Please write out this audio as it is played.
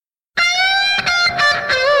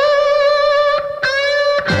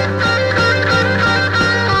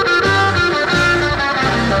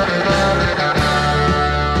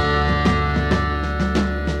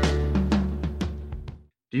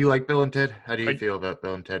like Bill and Ted? How do you I feel about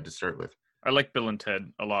Bill and Ted to start with? I like Bill and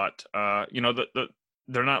Ted a lot.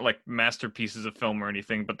 They're not like masterpieces of film or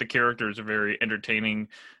anything, but the characters are very entertaining.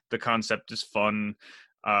 The concept is fun.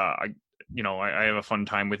 I I have a fun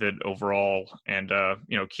time with it overall, and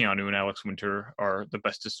Keanu and Alex Winter are the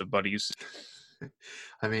bestest of buddies.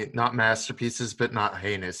 I mean, not masterpieces, but not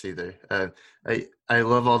heinous either. I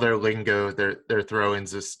love all their lingo, their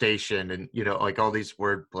throw-ins of station, and like all these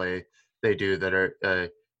wordplay they do that are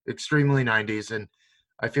extremely '90s. And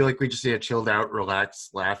I feel like we just need a chilled out,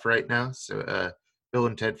 relaxed laugh right now. So Bill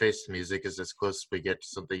and Ted Face the Music is as close as we get to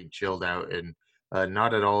something chilled out and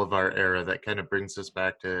not at all of our era. That kind of brings us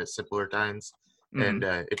back to simpler times, Hmm. and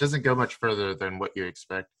it doesn't go much further than what you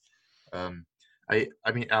expect. Um, I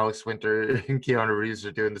mean, Alex Winter and Keanu Reeves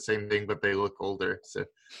are doing the same thing, but they look older, so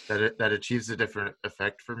that achieves a different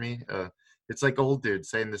effect for me. It's like old dudes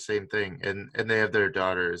saying the same thing, and they have their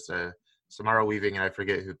daughters, Samara Weaving, and I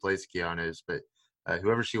forget who plays Keanu's, but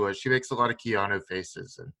whoever she was, she makes a lot of Keanu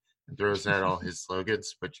faces and throws out all his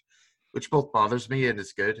slogans, which both bothers me and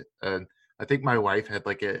is good. I think my wife had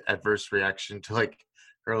like an adverse reaction to like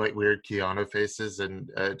her like weird Keanu faces and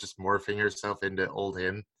just morphing herself into old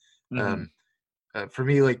him. Hmm. Um, for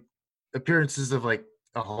me, like appearances of like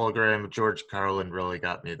a hologram of George Carlin really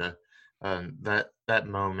got me. That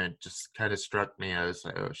moment just kind of struck me. I was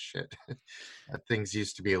like, oh shit, things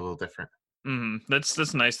used to be a little different.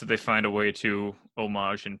 That's nice that they find a way to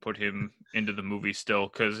homage and put him into the movie still,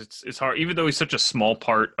 because it's hard, even though he's such a small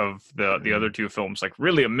part of the other Mm, two films, like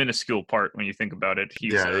really a minuscule part when you think about it.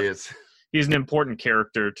 yeah, it is. He's an important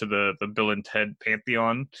character to the Bill and Ted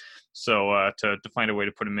pantheon. So to find a way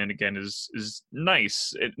to put him in again is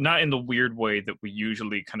nice. Not in the weird way that we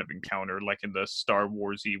usually kind of encounter, like in the Star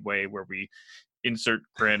Warsy way where we insert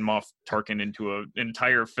Grand Moff Tarkin into an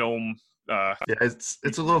entire film. Yeah, it's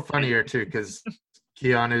a little funnier too because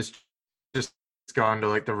Keanu's just gone to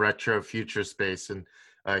like the retro future space and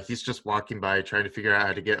he's just walking by trying to figure out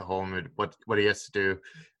how to get home and what he has to do.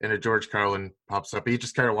 And a George Carlin pops up. He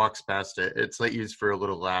just kind of walks past it. It's like used for a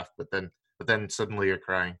little laugh, but then suddenly you're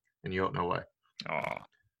crying and you don't know why. Oh,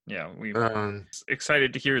 yeah, we Um,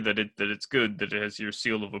 excited to hear that it's good, that it has your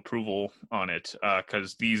seal of approval on it,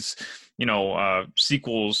 because these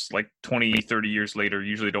sequels like 20, 30 years later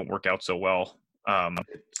usually don't work out so well.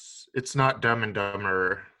 it's not Dumb and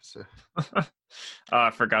Dumber. So I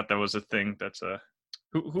forgot that was a thing. That's a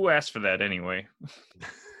who asked for that anyway.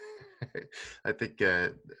 I think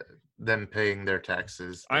them paying their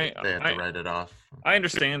taxes, I they have to I write it off. I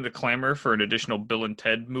understand the clamor for an additional Bill and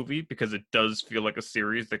Ted movie because it does feel like a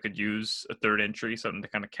series that could use a third entry, something to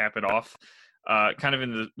kind of cap it off. Kind of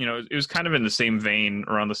in the it was kind of in the same vein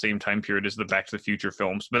around the same time period as the Back to the Future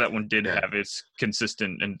films, but that one did Yeah. have its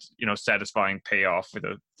consistent and satisfying payoff with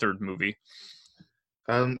a third movie.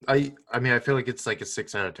 I mean, I feel like it's like a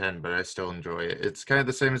 6 out of 10, but I still enjoy it. It's kind of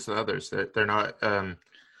the same as the others. They're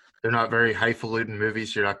not very highfalutin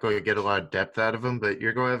movies. You're not going to get a lot of depth out of them, but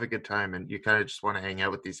you're going to have a good time, and you kind of just want to hang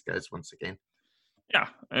out with these guys once again. Yeah,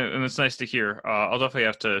 and it's nice to hear. I'll definitely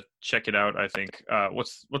have to check it out. I think.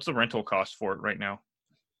 What's the rental cost for it right now?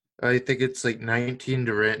 I think it's like 19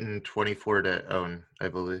 to rent and 24 to own, I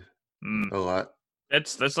believe. Mm, A lot.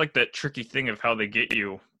 that's like that tricky thing of how they get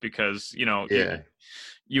you, because Yeah.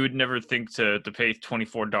 you would never think to pay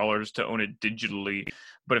 $24 to own it digitally,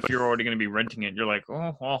 but if you're already going to be renting it, you're like,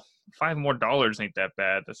 oh well, $5 more ain't that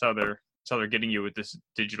bad. That's how they're getting you with this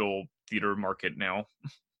digital theater market now.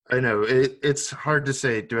 I know. It's hard to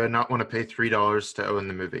say, do I not want to pay $3 to own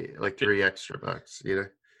the movie? Like Did, three extra bucks, you know?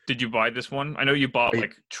 did you buy this one? I know you bought I,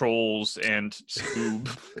 like Trolls and Scoob.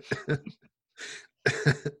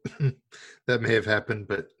 that may have happened,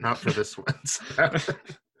 but not for this one.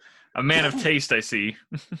 A man of taste, I see.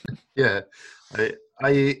 Yeah,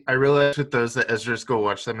 I realized with those that Ezra's go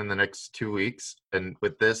watch them in the next 2 weeks, and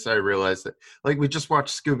with this, I realized that like we just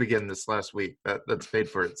watched Scoob again this last week. That's paid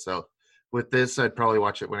for itself. With this, I'd probably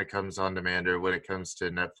watch it when it comes on demand or when it comes to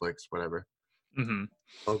Netflix, whatever. Hmm.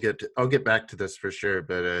 I'll get back to this for sure,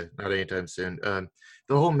 but not anytime soon.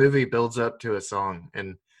 The whole movie builds up to a song,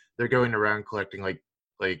 and they're going around collecting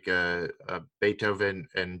Beethoven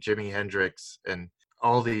and Jimi Hendrix and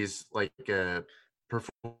all these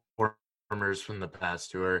performers from the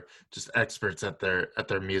past who are just experts at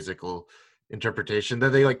their musical interpretation.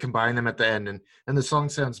 That they like combine them at the end, and the song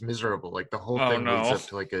sounds miserable. Like the whole Oh thing leads no. up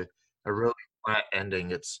to like a really flat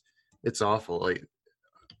ending. It's awful. Like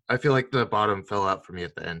I feel like the bottom fell out for me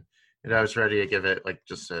at the end, and I was ready to give it like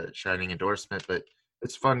just a shining endorsement, but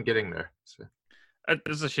it's fun getting there. So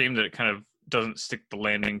It's a shame that it kind of doesn't stick the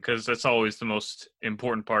landing, because that's always the most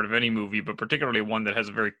important part of any movie, but particularly one that has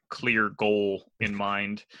a very clear goal in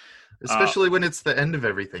mind. Especially when it's the end of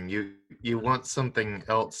everything. You want something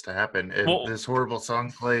else to happen. And Well, this horrible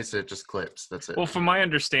song plays, it just clips. That's it. Well, from my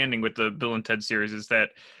understanding with the Bill and Ted series is that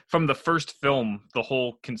from the first film, the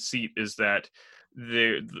whole conceit is that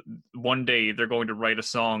one day they're going to write a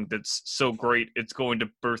song that's so great it's going to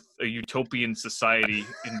birth a utopian society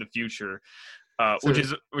in the future, So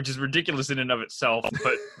which is ridiculous in and of itself.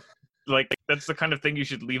 But like that's the kind of thing you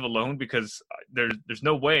should leave alone, because there's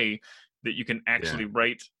no way that you can actually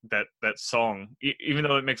write that song, even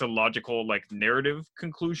though it makes a logical like narrative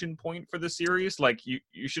conclusion point for the series. Like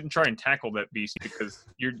you shouldn't try and tackle that beast, because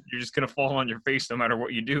you're just gonna fall on your face no matter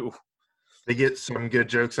what you do. they get some good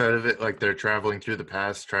jokes out of it, like they're traveling through the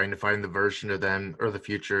past, trying to find the version of them, or the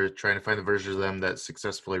future, trying to find the version of them that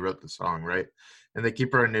successfully wrote the song, right? And they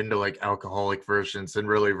keep running into like alcoholic versions and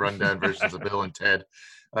really rundown versions of Bill and Ted.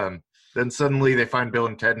 Then suddenly they find Bill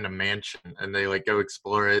and Ted in a mansion, and they like go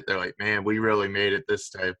explore it. They're like, man, we really made it this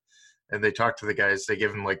time. And they talk to the guys. They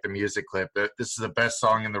give them like the music clip. This is the best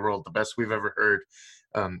song in the world, the best we've ever heard.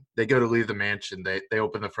 They go to leave the mansion. They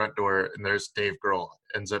open the front door, and there's Dave Grohl.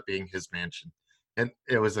 Ends up being his mansion, and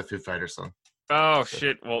it was a Foo Fighters song. Oh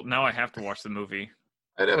shit! Well, now I have to watch the movie.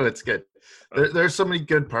 I know, it's good. There's so many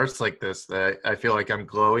good parts like this that I feel like I'm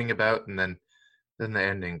glowing about, and then the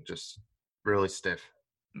ending just really stiff.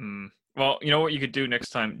 Well, you know what you could do next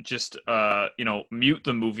time? Just mute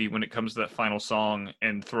the movie when it comes to that final song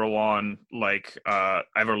and throw on like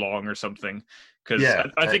Everlong or something. Because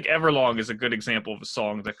I think Everlong is a good example of a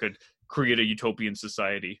song that could create a utopian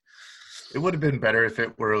society. It would have been better if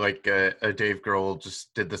it were like a Dave Grohl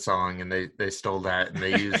just did the song and they stole that and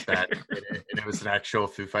they used that and it was an actual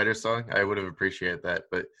Foo Fighters song. I would have appreciated that,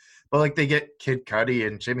 but like they get Kid Cudi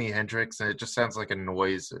and Jimi Hendrix, and it just sounds like a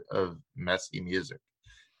noise of messy music.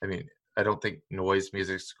 I mean, I don't think noise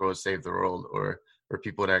music's going to save the world, or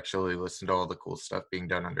people would actually listen to all the cool stuff being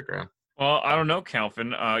done underground. Well, I don't know,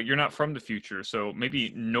 Calvin. You're not from the future, so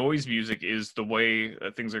maybe noise music is the way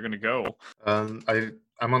things are going to go.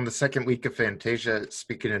 I'm on the second week of Fantasia.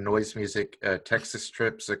 Speaking of noise music, Texas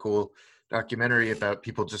Trip's a cool documentary about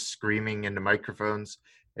people just screaming into microphones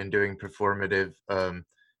and doing performative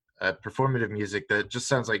music that just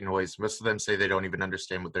sounds like noise. Most of them say they don't even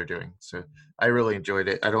understand what they're doing. So I really enjoyed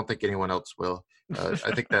it. I don't think anyone else will.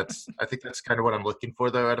 I think that's kind of what I'm looking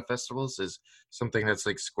for though out of festivals, is something that's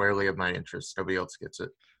like squarely of my interest. Nobody else gets it.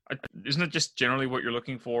 Isn't it just generally what you're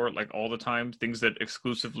looking for, like all the time? Things that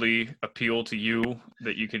exclusively appeal to you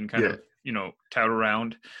that you can kind of tout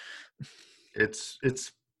around. It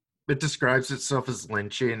describes itself as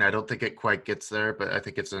lynchy, and I don't think it quite gets there, but I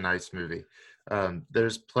think it's a nice movie.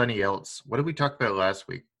 There's plenty else. What did we talk about last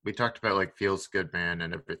week? We talked about like Feels Good Man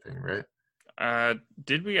and everything, right?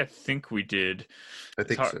 Did we? I think we did. I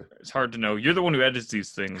think so. It's hard to know. You're the one who edits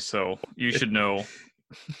these things, so you should know.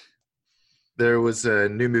 There was a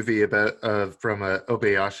new movie about from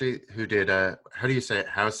Obayashi, who did how do you say it,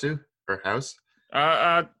 Hausu or House?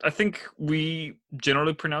 I think we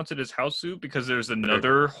generally pronounce it as Hausu because there's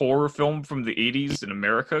another horror film from the 80s in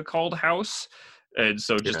America called House. And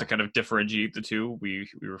so just to kind of differentiate the two, we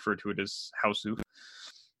refer to it as Hausu.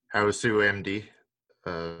 Hausu MD.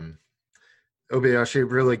 Obayashi,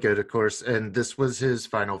 really good, of course. And this was his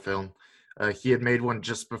final film. He had made one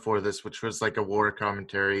just before this, which was like a war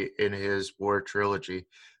commentary in his war trilogy.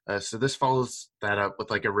 So this follows that up with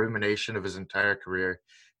like a rumination of his entire career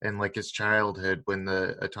and like his childhood when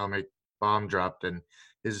the atomic bomb dropped and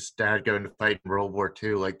his dad going to fight in World War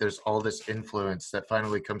II. Like there's all this influence that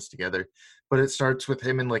finally comes together. But it starts with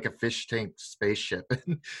him in like a fish tank spaceship.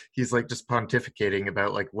 He's like just pontificating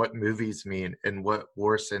about like what movies mean and what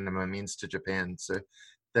war cinema means to Japan. So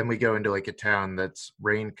then we go into like a town that's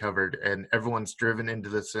rain covered and everyone's driven into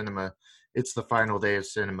the cinema. It's the final day of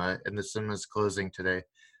cinema and the cinema's closing today.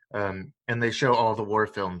 And they show all the war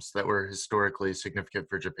films that were historically significant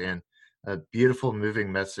for Japan. A beautiful,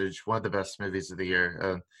 moving message, one of the best movies of the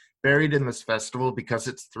year. Buried in this festival because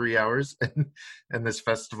it's 3 hours, and this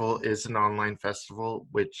festival is an online festival,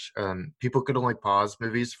 which people could only pause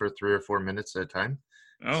movies for 3 or 4 minutes at a time.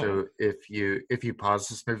 Oh. So if you pause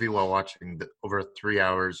this movie while watching over 3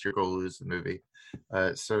 hours, you're going to lose the movie.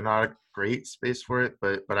 So not a great space for it,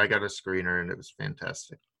 but I got a screener and it was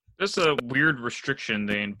fantastic. That's a weird restriction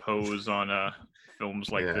they impose on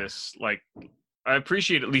films like this. Like, I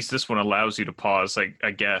appreciate at least this one allows you to pause, like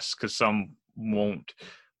I guess, because some won't.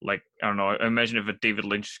 like, I don't know, I imagine if a David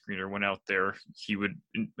Lynch screener went out there, he would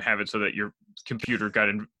have it so that your computer got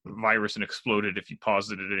a virus and exploded if you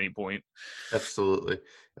paused it at any point. Absolutely.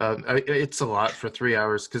 It's a lot for 3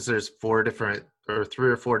 hours because there's 3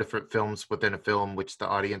 or 4 different films within a film, which the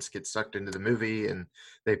audience gets sucked into the movie and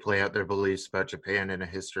they play out their beliefs about Japan and a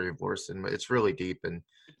history of war cinema. It's really deep, and It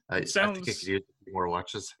I think it could sounds, use more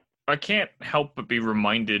watches. I can't help but be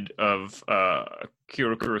reminded of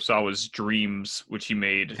Akira Kurosawa's Dreams, which he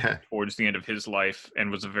made Yeah, towards the end of his life,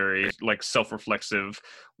 and was a very like self-reflexive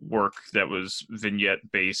work that was vignette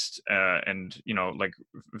based, and like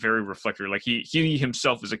very reflective. Like he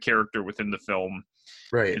himself is a character within the film.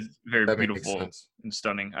 right. It's very That makes beautiful sense. and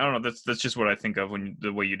stunning. I don't know. That's just what I think of when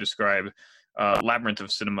the way you describe Labyrinth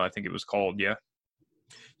of Cinema. I think it was called. Yeah.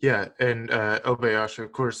 Yeah, and Obayashi,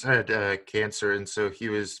 of course, had cancer, and so he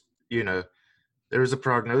was, there was a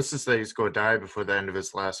prognosis that he's going to die before the end of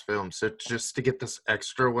his last film. So just to get this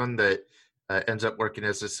extra one that ends up working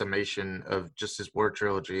as a summation of just his war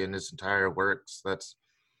trilogy and his entire works,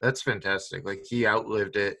 that's fantastic. Like he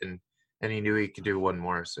outlived it, and he knew he could do one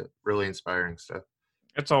more. So really inspiring stuff.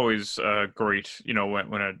 It's always great,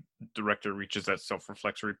 when a director reaches that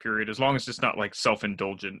self-reflectory period, as long as it's not like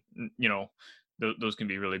self-indulgent, those can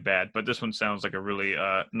be really bad. But this one sounds like a really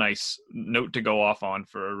nice note to go off on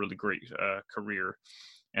for a really great career.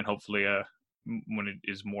 And hopefully when it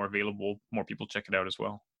is more available, more people check it out as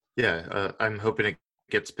well. Yeah, I'm hoping it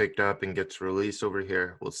gets picked up and gets released over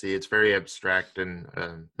here. We'll see. It's very abstract, and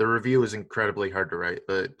the review is incredibly hard to write,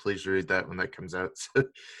 but please read that when that comes out. So,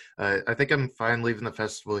 I think I'm fine leaving the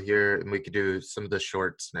festival here, and we could do some of the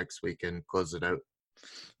shorts next week and close it out.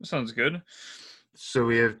 Sounds good. So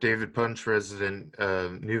we have David Punch, resident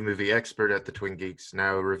new movie expert at the Twin Geeks,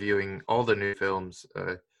 now reviewing all the new films,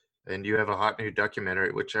 and you have a hot new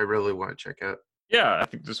documentary, which I really want to check out. Yeah, I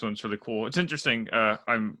think this one's really cool. It's interesting.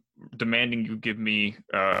 I'm demanding you give me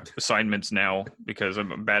assignments now because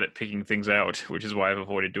I'm bad at picking things out, which is why I've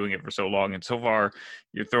avoided doing it for so long. And so far,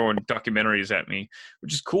 you're throwing documentaries at me,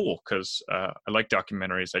 which is cool because I like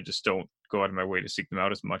documentaries. I just don't go out of my way to seek them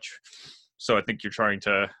out as much. So I think you're trying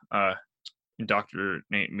to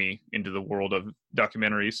indoctrinate me into the world of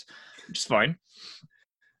documentaries, which is fine.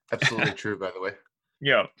 Absolutely true, by the way.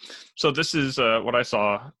 Yeah. So this is what I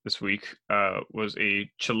saw this week was a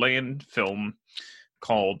Chilean film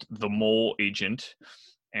called The Mole Agent.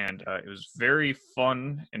 And it was very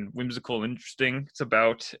fun and whimsical and interesting. It's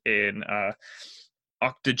about an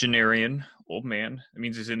octogenarian old man. It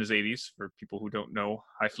means he's in his 80s for people who don't know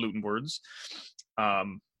highfalutin words.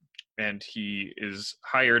 And he is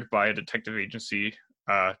hired by a detective agency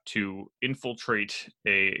to infiltrate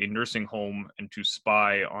a nursing home and to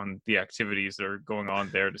spy on the activities that are going on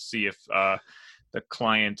there to see if the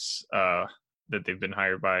clients that they've been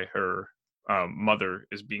hired by, her mother,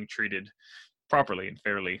 is being treated properly and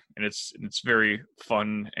fairly. And it's very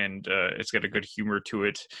fun, and it's got a good humor to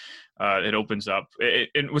it. It opens up.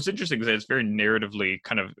 And what's interesting is that it's very narratively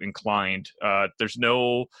kind of inclined. There's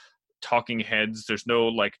no talking heads, there's no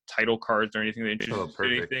like title cards or anything that introduces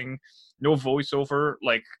anything, no voiceover,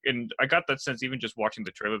 like, and I got that sense even just watching the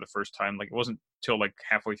trailer the first time. Like it wasn't till like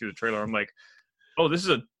halfway through the trailer I'm like, oh, this is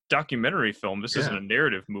a documentary film, this isn't a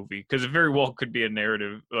narrative movie, because it very well could be a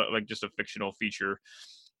narrative, like just a fictional feature.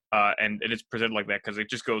 And it's presented like that because it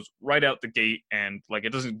just goes right out the gate, and like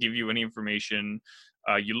it doesn't give you any information.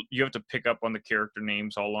 You have to pick up on the character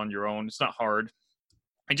names all on your own. It's not hard.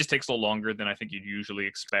 It just takes a little longer than I think you'd usually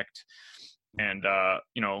expect. And,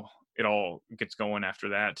 it all gets going after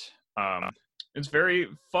that. It's very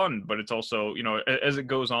fun, but it's also, as it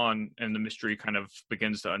goes on and the mystery kind of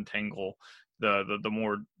begins to untangle, the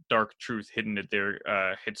more dark truth hidden in there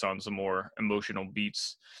hits on some more emotional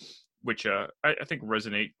beats, which I think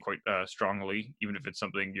resonate quite strongly, even if it's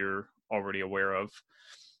something you're already aware of.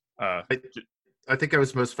 I think I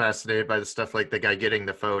was most fascinated by the stuff like the guy getting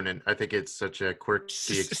the phone, and I think it's such a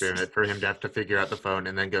quirky experiment for him to have to figure out the phone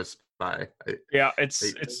and then go spy.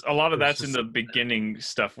 It's a lot of that's in the beginning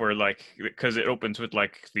stuff where like, because it opens with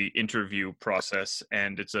like the interview process,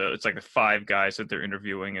 and it's like the 5 guys that they're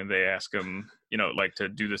interviewing, and they ask them, like to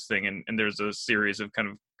do this thing, and there's a series of kind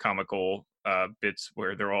of comical bits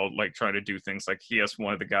where they're all like trying to do things. Like he asked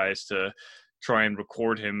one of the guys to try and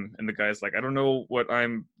record him, and the guy's like, I don't know what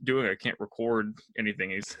I'm doing, I can't record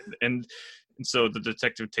anything. And so the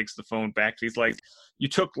detective takes the phone back, he's like, you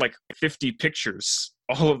took like 50 pictures,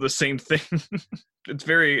 all of the same thing. It's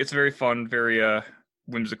very fun, very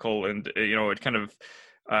whimsical, and it kind of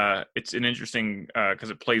it's an interesting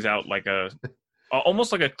because it plays out like a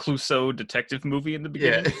almost like a Clouseau detective movie in the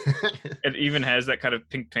Yeah. beginning. It even has that kind of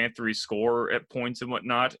Pink Panther-y score at points and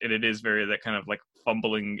whatnot, and it is very that kind of like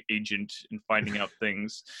fumbling agent and finding out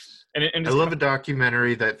things. And I it's love a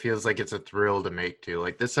documentary that feels like it's a thrill to make too.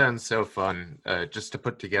 Like this sounds so fun just to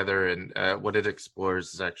put together, and what it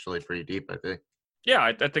explores is actually pretty deep, I think. yeah,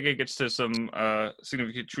 I think it gets to some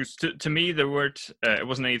significant truths. To me, there weren't. It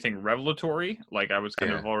wasn't anything revelatory. Like I was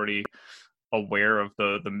kind Yeah. of already aware of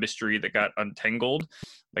the mystery that got untangled.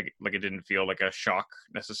 Like it didn't feel like a shock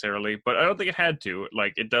necessarily, but I don't think it had to.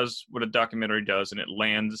 Like it does what a documentary does, and it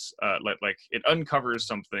lands like it uncovers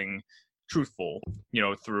something truthful,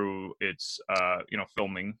 through its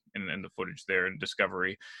filming and the footage there and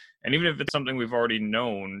discovery. And even if it's something we've already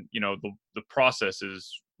known, the process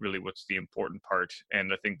is really what's the important part.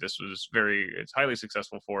 And I think this was it's highly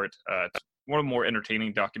successful for it. It's one of the more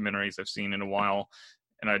entertaining documentaries I've seen in a while,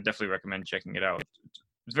 and I definitely recommend checking it out.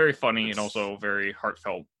 It's very funny and That's also very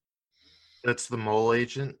heartfelt. that's The Mole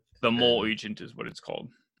Agent, The Mole and Agent is what it's called.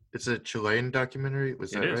 it's a Chilean documentary.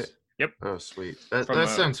 Was It that right? is. Yep. Oh, sweet. That From that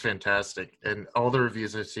sounds fantastic, and all the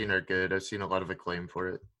reviews I've seen are good. I've seen a lot of acclaim for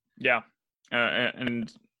it. yeah,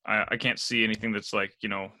 and I can't see anything that's like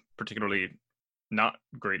particularly not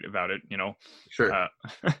great about it. Sure. Uh,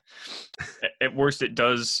 at worst, it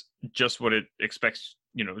does just what it expects.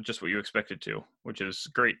 Just what you expect it to, which is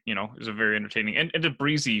great. It's a very entertaining and a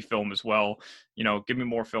breezy film as well. Give me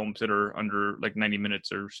more films that are under like 90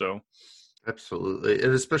 minutes or so. Absolutely,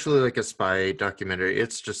 and especially like a spy documentary.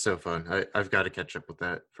 It's just so fun. I've got to catch up with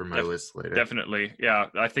that for my Def- list later. Definitely, yeah.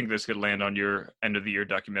 I think this could land on your end of the year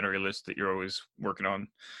documentary list that you're always working on.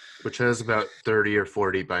 Which has about 30 or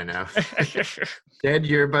 40 by now. Dead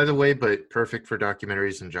year, by the way, but perfect for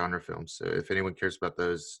documentaries and genre films. So if anyone cares about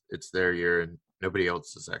those, it's their year and nobody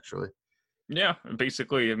else's, actually. Yeah,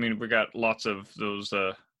 basically. I mean, we got lots of those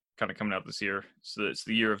kind of coming out this year. So it's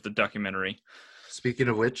the year of the documentary. Speaking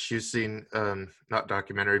of which, you've seen, not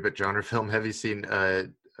documentary, but genre film. Have you seen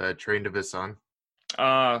Train to Busan?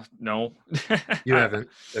 No. You haven't?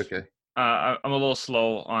 Okay. I'm a little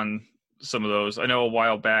slow on some of those. I know a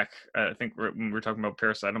while back, I think when we were talking about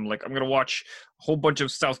Parasite, I'm like, I'm gonna watch a whole bunch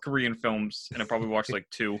of South Korean films, and I probably watched like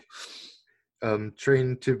two.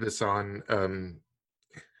 Train to Busan,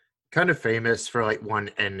 kind of famous for like one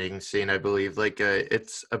ending scene, I believe. Like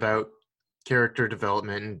it's about character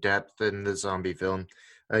development and depth in the zombie film.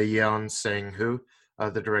 Yeon Sang-hoo,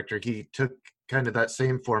 the director, he took kind of that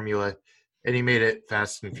same formula and he made it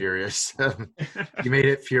Fast and Furious. He made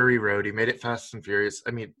it Fury Road. He made it Fast and Furious.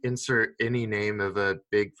 I mean, insert any name of a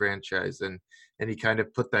big franchise, and he kind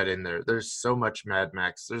of put that in there. There's so much Mad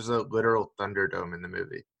Max. There's a literal Thunderdome in the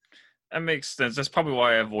movie. That makes sense. That's probably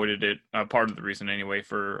why I avoided it. Part of the reason, anyway,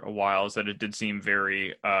 for a while is that it did seem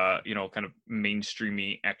very, kind of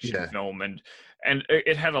mainstreamy action Yeah. film, and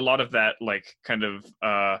it had a lot of that, like, kind of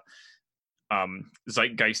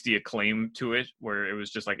zeitgeisty acclaim to it, where it was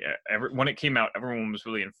just like when it came out, everyone was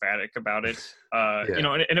really emphatic about it. Yeah.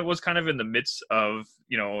 And it was kind of in the midst of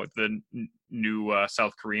the new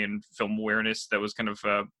South Korean film awareness that was kind of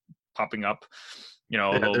popping up. A Yeah,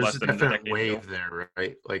 little there's less a than a definite decade ago. wave there,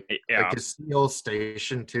 right? Like Yeah. a Seal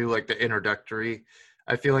Station too, like the introductory.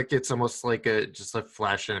 I feel like it's almost like just a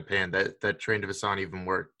flash in a pan that Train to Busan even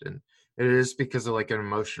worked, and it is because of like an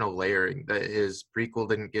emotional layering that his prequel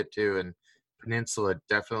didn't get to, and Peninsula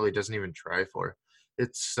definitely doesn't even try for.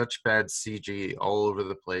 It's such bad CG all over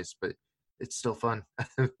the place, but it's still fun.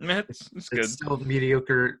 It's It's good. still a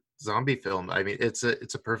mediocre zombie film. I mean, it's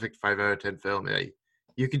a perfect 5 out of 10 film.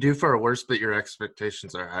 You could do far worse, but your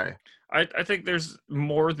expectations are high. I think there's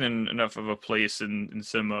more than enough of a place in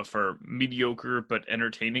cinema for mediocre but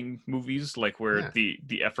entertaining movies, like where Yeah,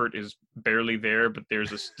 the effort is barely there, but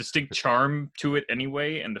there's a distinct charm to it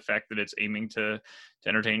anyway, and the fact that it's aiming to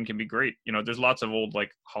entertain can be great. There's lots of old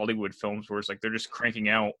like Hollywood films where it's like they're just cranking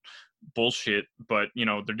out bullshit, but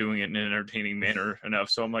they're doing it in an entertaining manner enough.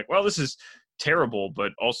 So I'm like, well, this is terrible,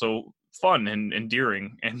 but also fun and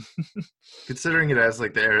endearing, and considering it has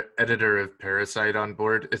like the editor of Parasite on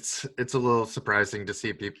board, it's a little surprising to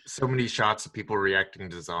see so many shots of people reacting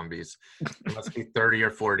to zombies. There must be 30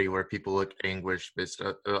 or 40 where people look anguished based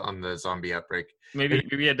on the zombie outbreak. And maybe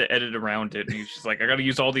he had to edit around it, and he's just like, I got to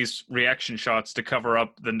use all these reaction shots to cover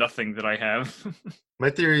up the nothing that I have. my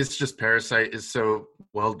theory is just Parasite is so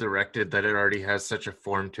well directed that it already has such a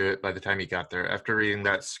form to it by the time he got there. After reading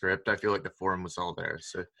that script, I feel like the form was all there.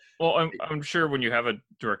 So Well, I'm sure when you have a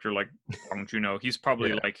director like Bong Joon-ho, he's probably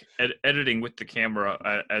yeah, like editing with the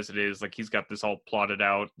camera as it is. Like he's got this all plotted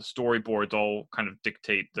out. The storyboards all kind of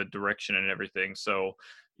dictate the direction and everything. So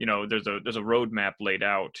there's a roadmap laid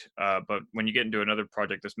out. But when you get into another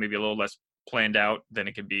project that's maybe a little less planned out, then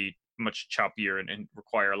it can be much choppier and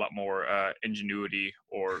require a lot more ingenuity,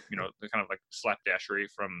 or the kind of like slapdashery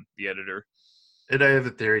from the editor. And I have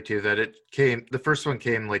a theory too that the first one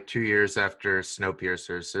came like 2 years after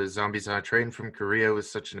Snowpiercer. So Zombies on a Train from Korea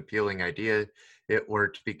was such an appealing idea. It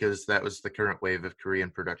worked because that was the current wave of Korean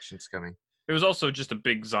productions coming. It was also just a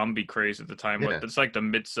big zombie craze at the time. Yeah, It's like the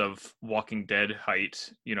midst of Walking Dead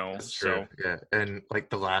height, that's true. So Yeah, and like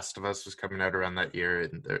The Last of Us was coming out around that year,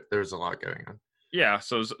 and there was a lot going on. yeah,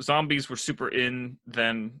 so zombies were super in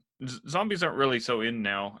then. Zombies aren't really so in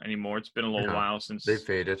now anymore. It's been a little while They since.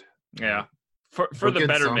 faded. Yeah, for But the good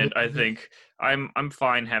zombie betterment, I movies. think. I'm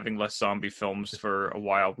fine having less zombie films for a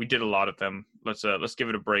while. We did a lot of them. Let's give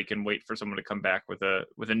it a break and wait for someone to come back with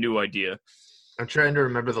a new idea. I'm trying to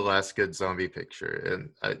remember the last good zombie picture,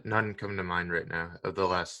 and none come to mind right now of the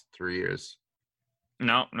last 3 years.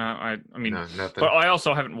 No, I mean, No, but nothing. I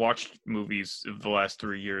also haven't watched movies of the last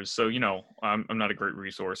 3 years, so I'm not a great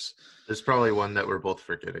resource. There's probably one that we're both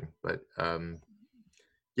forgetting, but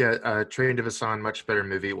yeah, Train to Busan, much better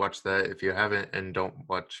movie. Watch that if you haven't, and don't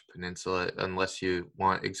watch Peninsula unless you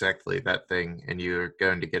want exactly that thing, and you're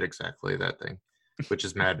going to get exactly that thing, which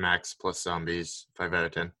is Mad Max plus zombies, 5 out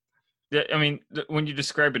of 10. Yeah, I mean, when you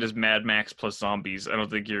describe it as Mad Max plus zombies, I don't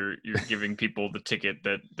think you're giving people the ticket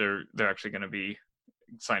that they're actually going to be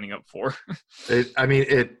signing up for.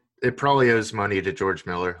 It probably owes money to George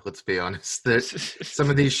Miller. Let's be honest. That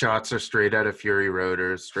some of these shots are straight out of Fury Road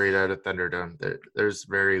or straight out of Thunderdome. There's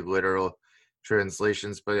very literal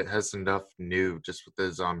translations, but it has enough new just with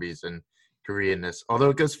the zombies and Koreanness.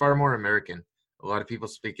 Although it goes far more American. A lot of people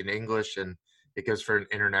speak in English, and it goes for an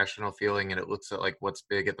international feeling. And it looks at like what's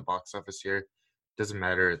big at the box office here. Doesn't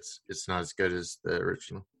matter. It's not as good as the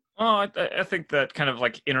original. Oh, I think that kind of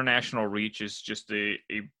like international reach is just a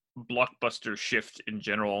blockbuster shift in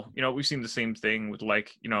general. We've seen the same thing with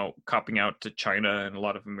like copping out to China and a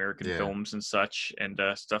lot of American Yeah. films and such, and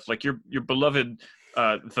stuff like your beloved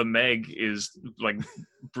The Meg is like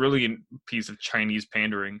brilliant piece of Chinese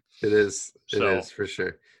pandering. It is. It So is for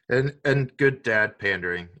sure. And good dad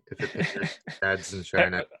pandering if it panders dads in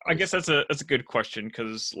China. I guess that's a good question,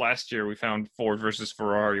 because last year we found Ford versus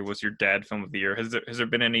Ferrari was your dad film of the year. Has there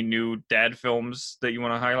been any new dad films that you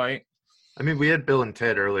want to highlight? I mean, we had Bill and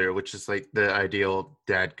Ted earlier, which is like the ideal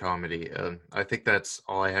dad comedy. I think that's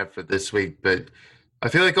all I have for this week. But I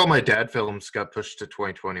feel like all my dad films got pushed to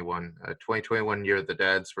 2021. 2021 year of the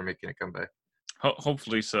dads were making a comeback.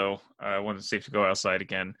 Hopefully so. When it's safe to go outside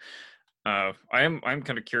again. I'm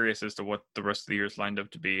kind of curious as to what the rest of the year is lined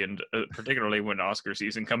up to be, and particularly when Oscar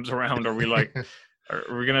season comes around. Are we like,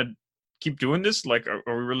 are we gonna keep doing this? Like, are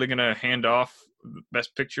we really gonna hand off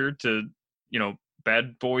Best Picture to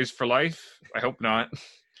Bad Boys for Life? I hope not.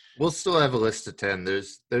 We'll still have a list of 10.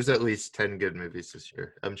 There's at least 10 good movies this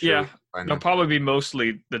year. I'm sure we Yeah, can find it'll them. probably be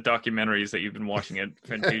mostly the documentaries that you've been watching at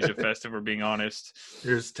Fantasia Fest, if we're being honest.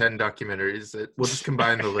 There's 10 documentaries. We'll just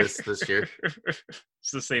combine the list this year.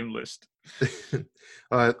 It's the same list.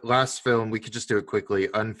 Last film, we could just do it quickly.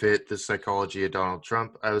 Unfit, The Psychology of Donald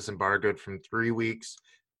Trump. I was embargoed from 3 weeks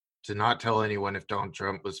to not tell anyone if Donald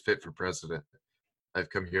Trump was fit for president. I've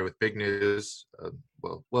come here with big news.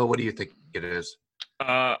 Well, what do you think it is?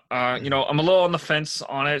 I'm a little on the fence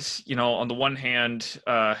on it. On the one hand,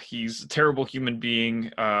 he's a terrible human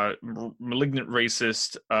being, malignant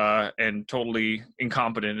racist, and totally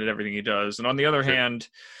incompetent at everything he does. And on the other hand,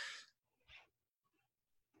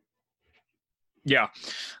 yeah,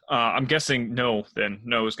 I'm guessing no. Then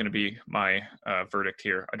no is going to be my verdict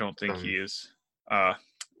here. I don't think he is,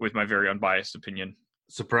 with my very unbiased opinion.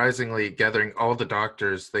 Surprisingly, gathering all the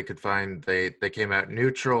doctors they could find, they came out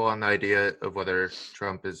neutral on the idea of whether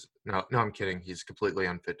Trump is no, I'm kidding. He's completely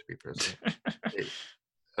unfit to be president.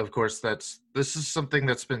 Of course, this is something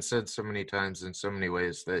that's been said so many times in so many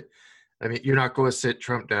ways that, I mean, you're not going to sit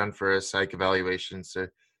Trump down for a psych evaluation. So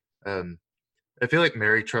I feel like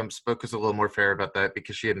Mary Trump's book was a little more fair about that,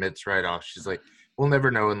 because she admits right off, she's like, we'll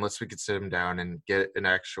never know unless we could sit him down and get an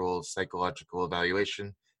actual psychological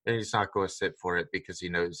evaluation. And he's not going to sit for it because he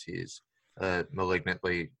knows he's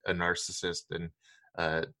malignantly a narcissist and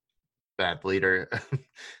a bad leader.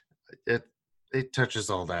 It touches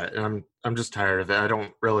all that, and I'm just tired of it. I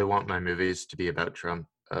don't really want my movies to be about Trump.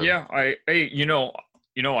 Yeah, I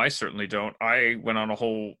I certainly don't. I went on a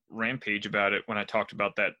whole rampage about it when I talked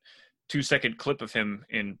about that 2-second clip of him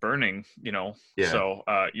in Burning. Yeah. So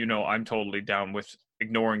I'm totally down with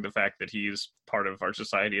ignoring the fact that he is part of our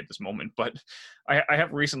society at this moment. But I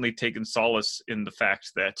have recently taken solace in the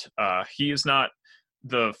fact that he is not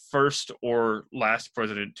the first or last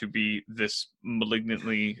president to be this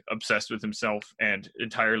malignantly obsessed with himself and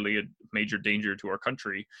entirely a major danger to our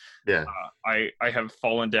country. Yeah. I have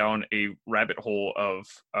fallen down a rabbit hole of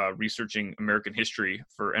researching American history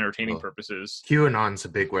for entertaining Well, purposes. QAnon's a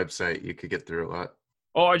big website. You could get through a lot.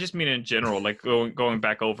 Oh, I just mean in general, like going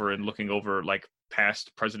back over and looking over like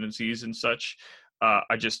past presidencies and such.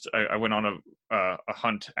 I went on a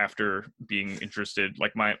hunt after being interested.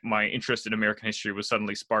 Like my interest in American history was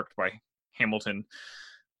suddenly sparked by Hamilton,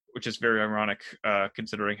 which is very ironic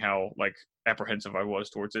considering how like apprehensive I was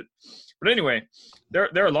towards it. But anyway, there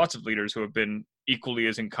are lots of leaders who have been equally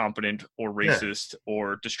as incompetent or racist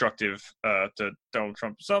or destructive to Donald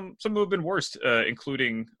Trump. Some who have been worse,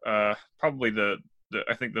 including probably the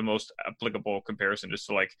I think the most applicable comparison is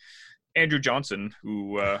to like Andrew Johnson,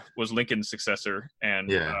 who was Lincoln's successor and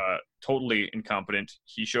totally incompetent.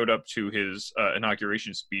 He showed up to his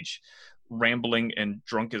inauguration speech rambling and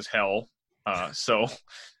drunk as hell. So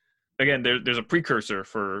again, there's a precursor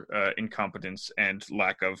for incompetence and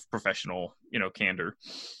lack of professional, candor.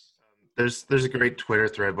 There's a great Twitter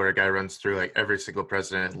thread where a guy runs through like every single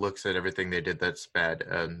president, looks at everything they did that's bad.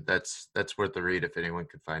 That's worth a read if anyone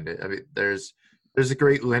could find it. I mean, there's a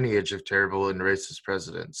great lineage of terrible and racist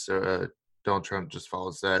presidents. So Donald Trump just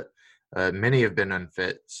follows that. Many have been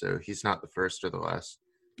unfit, so he's not the first or the last.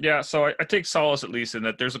 Yeah, so I take solace at least in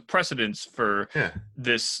that there's a precedence for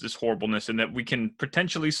this horribleness, and that we can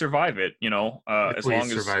potentially survive it. As long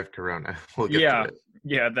as survive Corona, we'll get through it.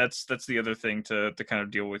 Yeah, that's the other thing to kind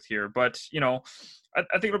of deal with here. But I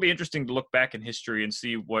think it'll be interesting to look back in history and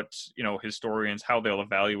see what historians, how they'll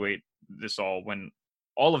evaluate this all when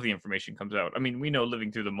all of the information comes out. I mean, we know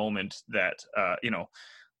living through the moment that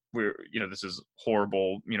we're this is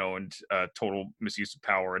horrible, and total misuse of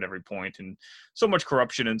power at every point, and so much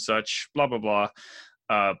corruption and such, blah blah blah.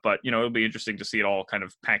 But it'll be interesting to see it all kind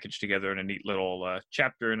of packaged together in a neat little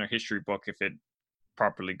chapter in a history book if it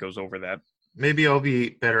properly goes over that. Maybe I'll be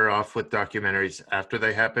better off with documentaries after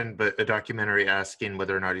they happen, but a documentary asking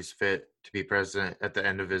whether or not he's fit to be president at the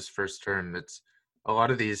end of his first term. It's a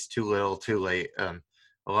lot of these too little, too late.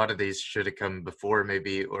 A lot of these should have come before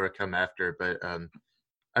maybe or come after, but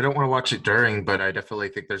I don't want to watch it during, but I definitely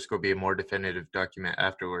think there's going to be a more definitive document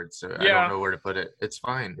afterwards. So I don't know where to put it. It's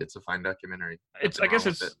fine. It's a fine documentary.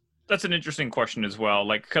 That's an interesting question as well.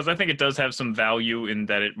 Like, because I think it does have some value in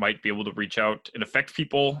that it might be able to reach out and affect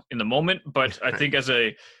people in the moment. But I think as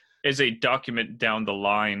a document down the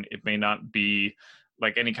line, it may not be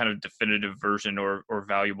like any kind of definitive version or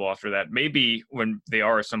valuable after that. Maybe when they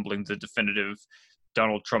are assembling the definitive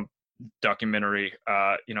Donald Trump documentary,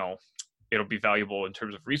 it'll be valuable in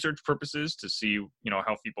terms of research purposes to see,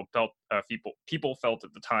 how people felt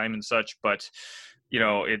at the time and such. But,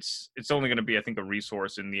 it's only going to be, I think, a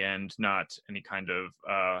resource in the end, not any kind of,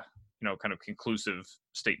 kind of conclusive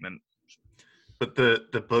statement. But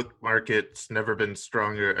the book market's never been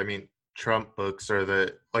stronger. I mean, Trump books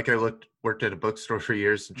are I worked at a bookstore for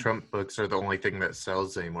years, and Trump books are the only thing that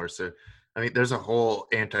sells anymore. So, I mean, there's a whole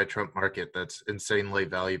anti-Trump market that's insanely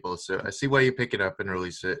valuable. So I see why you pick it up and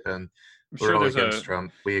release it. And we're all against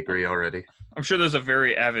Trump. We agree already. I'm sure there's a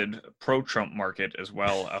very avid pro-Trump market as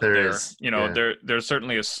well out there. There's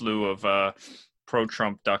certainly a slew of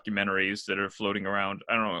pro-Trump documentaries that are floating around.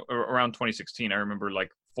 I don't know, around 2016, I remember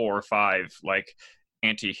like 4 or 5 like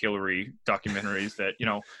anti-Hillary documentaries that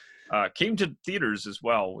came to theaters as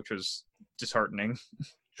well, which was disheartening.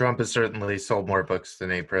 Trump has certainly sold more books than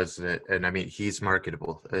any president, and I mean, he's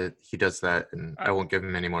marketable. He does that, and I won't give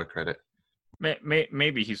him any more credit.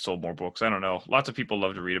 Maybe he sold more books. I don't know. Lots of people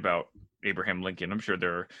love to read about Abraham Lincoln. I'm sure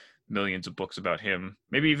there are millions of books about him,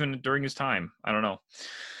 maybe even during his time. I don't know.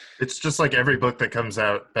 It's just like every book that comes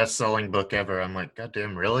out, best-selling book ever. I'm like, God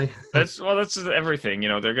damn, really? That's everything.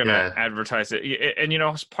 They're going to advertise it. And,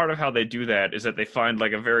 part of how they do that is that they find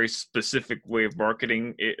like a very specific way of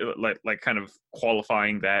marketing it, like kind of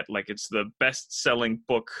qualifying that, like it's the best-selling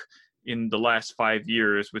book in the last 5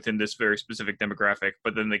 years within this very specific demographic,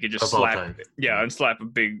 but then they could just slap a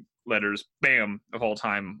big letters, bam, of all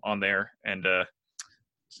time on there and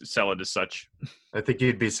sell it as such. I think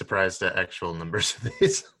you'd be surprised at actual numbers of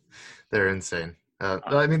these. They're insane.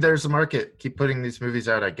 I mean, there's a market. Keep putting these movies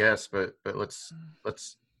out, I guess, but let's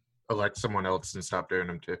elect someone else and stop doing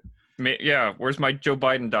them too. Yeah, where's my Joe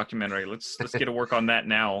Biden documentary? Let's get to work on that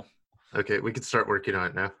now. Okay, we can start working on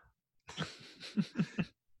it now.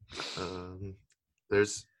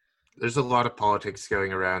 There's a lot of politics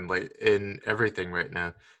going around, like in everything right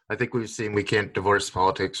now. I think we've seen we can't divorce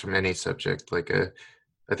politics from any subject. Like,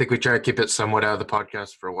 I think we try to keep it somewhat out of the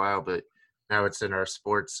podcast for a while, but now it's in our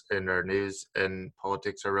sports and our news, and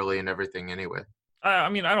politics are really in everything anyway. I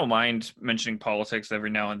mean, I don't mind mentioning politics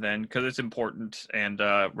every now and then because it's important and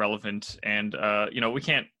relevant, and we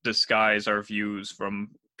can't disguise our views from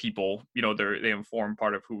people. They inform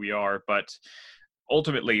part of who we are, but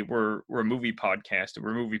ultimately we're a movie podcast and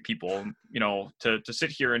we're movie people. To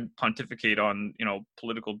sit here and pontificate on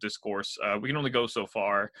political discourse, we can only go so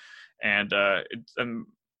far, and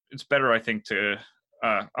it's better, I think, to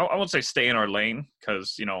I won't say stay in our lane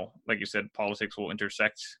because like you said, politics will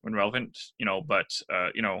intersect when relevant. But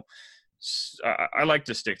I like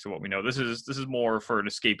to stick to what we know. This is more for an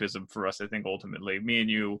escapism for us. I think ultimately, me and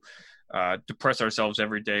you depress ourselves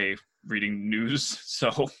every day reading news.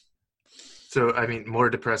 So, I mean, more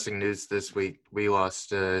depressing news this week. We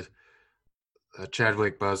lost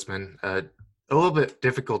Chadwick Boseman. A little bit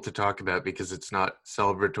difficult to talk about because it's not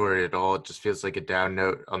celebratory at all. It just feels like a down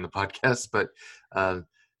note on the podcast. But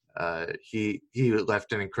he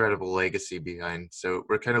left an incredible legacy behind. So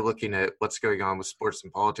we're kind of looking at what's going on with sports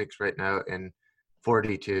and politics right now. And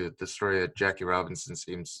 42, the story of Jackie Robinson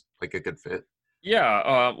seems like a good fit.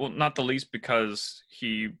 Yeah, well, not the least because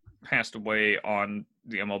he passed away on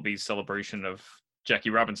the MLB celebration of Jackie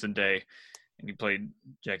Robinson Day, and he played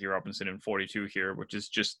Jackie Robinson in 42 here, which is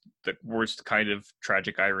just the worst kind of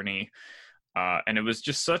tragic irony. And it was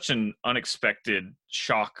just such an unexpected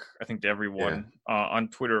shock, I think, to everyone on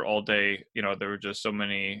Twitter all day. There were just so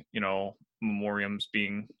many, memoriams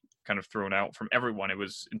being kind of thrown out from everyone. It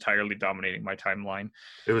was entirely dominating my timeline.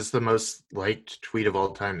 It was the most liked tweet of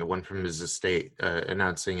all time, the one from his estate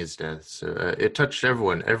announcing his death. So it touched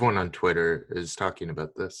everyone. Everyone on Twitter is talking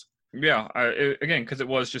about this. Yeah, again, because it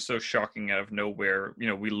was just so shocking out of nowhere.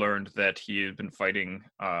 We learned that he had been fighting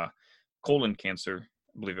colon cancer,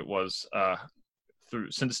 I believe it was,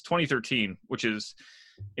 since 2013, which is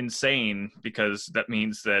insane because that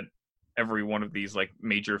means that every one of these like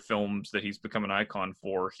major films that he's become an icon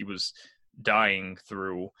for, he was dying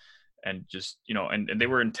through, and just and they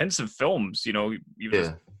were intensive films. He was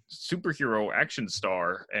a superhero action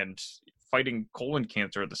star and fighting colon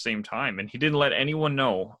cancer at the same time, and he didn't let anyone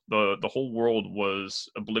know. The whole world was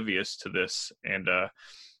oblivious to this, and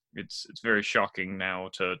it's very shocking now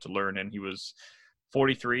to learn. And he was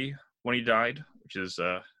 43 when he died, which is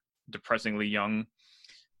depressingly young.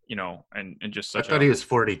 And just such I thought he was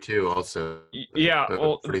 42 also. Yeah,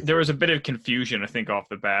 well, 43. there was a bit of confusion, I think, off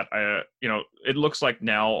the bat. It looks like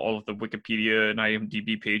now all of the Wikipedia and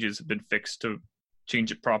IMDb pages have been fixed to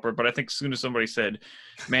change it proper. But I think as soon as somebody said,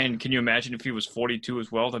 "Man, can you imagine if he was 42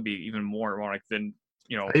 as well?" That'd be even more ironic than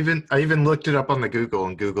I even looked it up on the Google,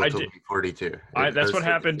 and Google told me 42. That's what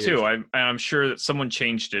happened too. I'm sure that someone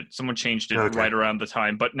changed it. Someone changed it right around the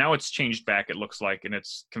time, but now it's changed back. It looks like, and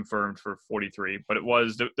it's confirmed for 43. But there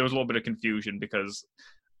was a little bit of confusion because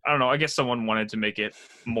I don't know. I guess someone wanted to make it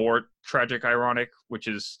more tragic, ironic, which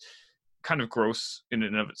is kind of gross in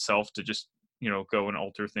and of itself to just go and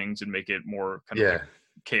alter things and make it more kind of like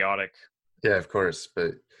chaotic. Yeah, of course,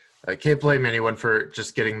 but I can't blame anyone for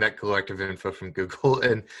just getting that collective info from Google.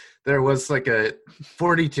 And there was like a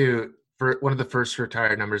 42 for one of the first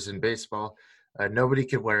retired numbers in baseball. Nobody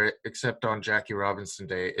could wear it except on Jackie Robinson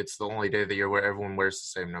Day. It's the only day of the year where everyone wears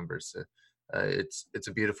the same numbers. So, it's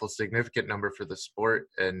a beautiful, significant number for the sport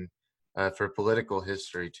and for political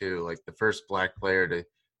history too. Like the first Black player to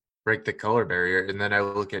break the color barrier. And then I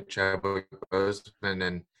look at Chadwick Boseman,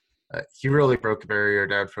 and he really broke a barrier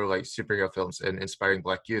down for like superhero films and inspiring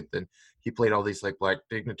Black youth. And he played all these like Black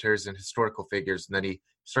dignitaries and historical figures. And then he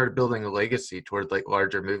started building a legacy toward like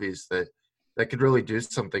larger movies that could really do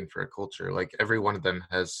something for a culture. Like every one of them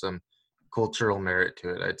has some cultural merit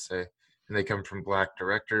to it, I'd say. And they come from Black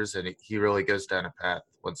directors, and he really goes down a path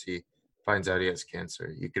once he finds out he has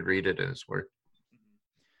cancer. You could read it in his work.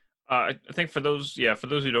 I think for those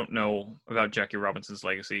who don't know about Jackie Robinson's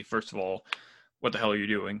legacy, first of all, what the hell are you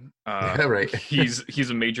doing? Right. He's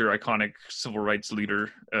a major iconic civil rights leader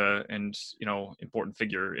and important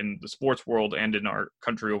figure in the sports world and in our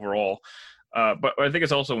country overall. But I think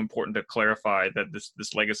it's also important to clarify that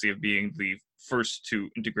this legacy of being the first to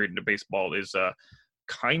integrate into baseball is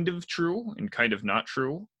kind of true and kind of not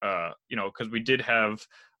true. Because we did have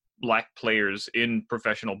Black players in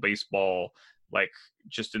professional baseball, like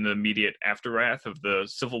just in the immediate aftermath of the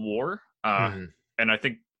Civil War. And I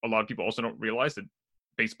think a lot of people also don't realize that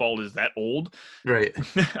baseball is that old. Right.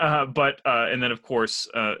 And then of course,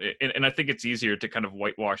 and I think it's easier to kind of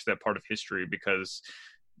whitewash that part of history because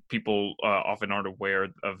people often aren't aware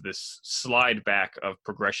of this slide back of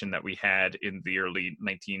progression that we had in the early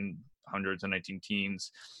 1900s and 19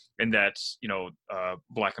 teens, and that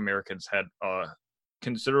Black Americans had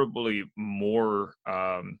considerably more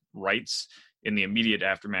rights in the immediate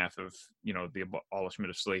aftermath of the abolishment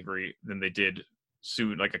of slavery than they did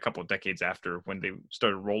soon, like a couple of decades after, when they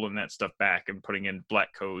started rolling that stuff back and putting in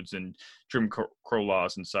black codes and Jim Crow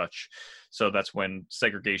laws and such. So that's when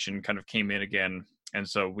segregation kind of came in again. And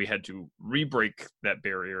so we had to re-break that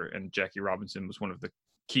barrier. And Jackie Robinson was one of the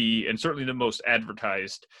key and certainly the most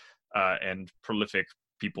advertised and prolific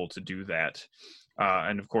people to do that.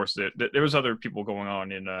 And of course, there was other people going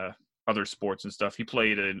on in other sports and stuff. He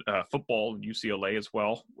played in football in UCLA as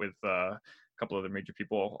well with a couple other major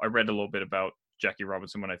people. I read a little bit about Jackie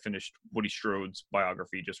Robinson when I finished Woody Strode's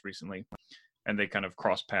biography just recently, and they kind of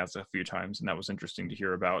crossed paths a few times, and that was interesting to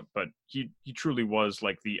hear about. But he truly was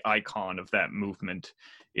like the icon of that movement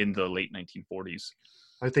in the late 1940s.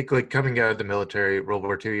 I think like coming out of the military, World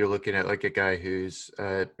War II, you're looking at like a guy who's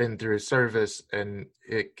been through service, and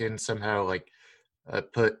it can somehow like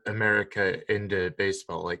put America into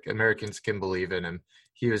baseball. Like Americans can believe in him.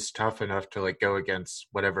 He was tough enough to like go against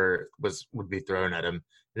whatever would be thrown at him,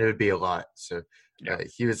 and it would be a lot. So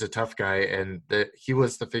he was a tough guy, and he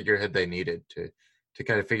was the figurehead they needed to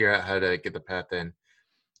kind of figure out how to get the path in.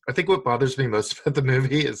 I think what bothers me most about the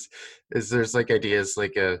movie is there's like ideas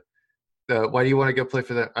like why do you want to go play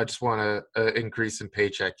for that? I just want a increase in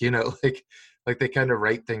paycheck. You know, like they kind of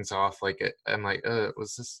write things off. Like I'm like,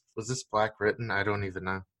 was this black written? I don't even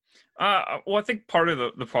know. Well, I think part of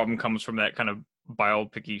the problem comes from that kind of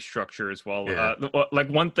biopic-y structure as well. Yeah. Like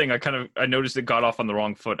one thing I noticed it got off on the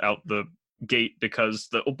wrong foot out the gate, because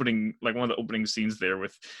the opening, like one of the opening scenes there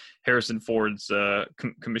with Harrison Ford's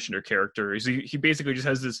commissioner character, is he basically just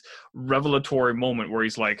has this revelatory moment where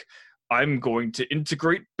he's like, I'm going to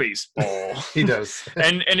integrate baseball. He does.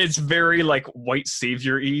 and it's very like white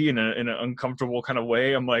savior-y in an uncomfortable kind of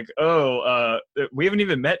way. I'm like, we haven't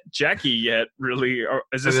even met Jackie yet, really.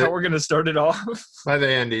 Is this how we're going to start it off? By the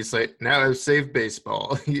end, he's like, now I've saved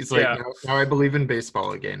baseball. He's like, now I believe in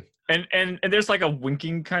baseball again. And there's like a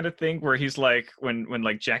winking kind of thing where he's like, when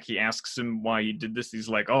like Jackie asks him why he did this, he's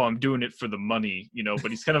like, oh, I'm doing it for the money, you know, but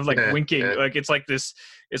he's kind of like winking. Yeah. Like it's like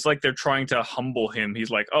they're trying to humble him. He's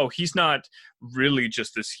like, oh, he's not really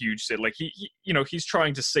just this huge city. Like he you know, he's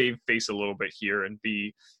trying to save face a little bit here and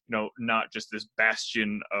be, you know, not just this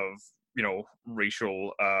bastion of, you know,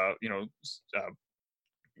 racial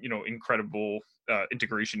incredible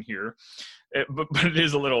integration here, but it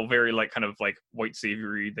is a little very like kind of like white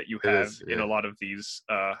savory that you have in a lot of these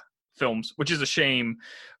films, which is a shame.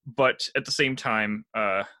 But at the same time,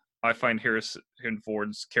 I find Harrison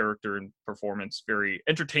Ford's character and performance very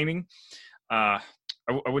entertaining. I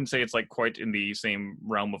wouldn't say it's like quite in the same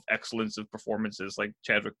realm of excellence of performances like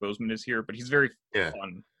Chadwick Boseman is here, but he's very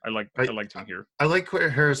fun. I liked him here. I like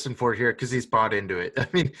Harrison Ford here because he's bought into it. I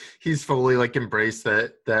mean, he's fully like embraced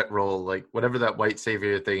that role, like whatever that white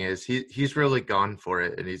savior thing is. He's really gone for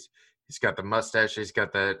it, and he's got the mustache, he's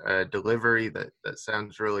got that delivery that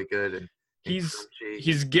sounds really good, and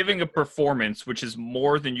he's giving a performance which is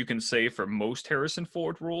more than you can say for most Harrison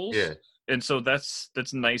Ford roles. Yeah. And so that's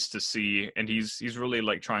nice to see, and he's really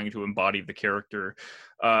like trying to embody the character.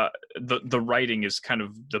 The writing is kind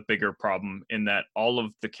of the bigger problem in that all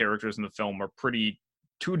of the characters in the film are pretty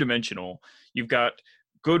two-dimensional. You've got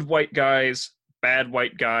good white guys, bad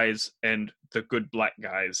white guys, and the good black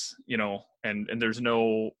guys, you know, and there's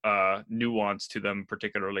no nuance to them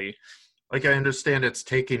particularly. Like I understand it's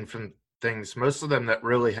taken from things, most of them that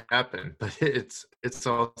really happen, but it's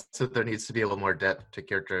also there needs to be a little more depth to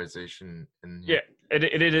characterization. And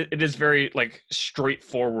it is very like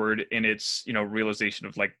straightforward in its, you know, realization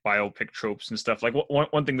of like biopic tropes and stuff. Like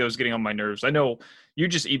one thing that was getting on my nerves, I know you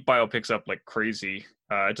just eat biopics up like crazy.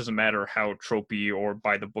 It doesn't matter how tropey or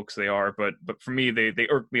by the books they are, but for me, they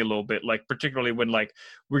irk me a little bit. Like particularly when like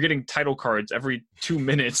we're getting title cards every 2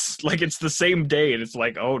 minutes, like it's the same day, and it's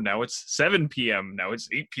like, oh, now it's 7 p.m., now it's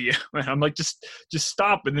 8 p.m. And I'm like, just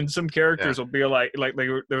stop. And then some characters will be like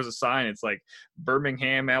there was a sign, it's like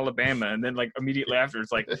Birmingham, Alabama, and then like immediately after,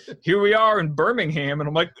 it's like, here we are in Birmingham, and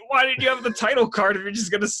I'm like, why did you have the title card if you're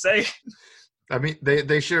just gonna say? I mean,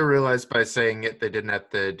 they should have realized by saying it they didn't have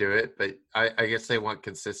to do it, but I guess they want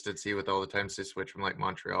consistency with all the times they switch from like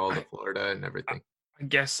Montreal to Florida and everything. I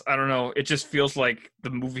guess, I don't know. It just feels like the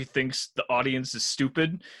movie thinks the audience is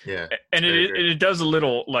stupid. Yeah. And it does a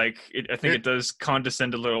little, like, I think it does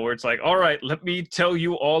condescend a little, where it's like, all right, let me tell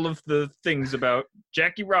you all of the things about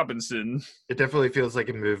Jackie Robinson. It definitely feels like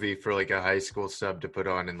a movie for like a high school sub to put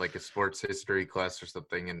on in like a sports history class or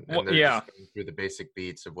something. And they're just going through the basic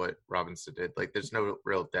beats of what Robinson did. Like there's no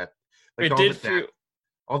real depth. Like,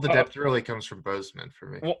 all the depth really comes from Boseman for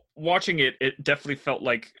me. Watching it definitely felt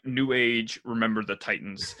like New Age Remember the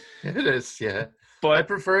Titans. It is, yeah. I But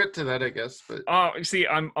prefer it to that, I guess. But see,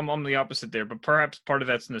 I'm on the opposite there, but perhaps part of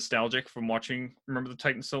that's nostalgic from watching Remember the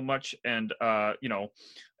Titans so much, and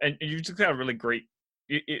and you just got a really great,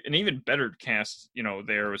 an even better cast,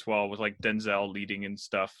 there as well, with like Denzel leading and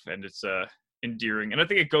stuff, and it's endearing, and I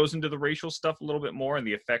think it goes into the racial stuff a little bit more and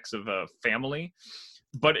the effects of family,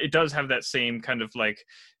 but it does have that same kind of like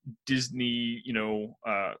Disney,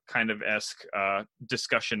 kind of esque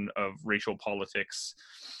discussion of racial politics,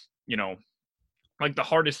 like the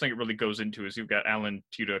hardest thing it really goes into is you've got Alan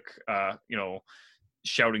Tudyk,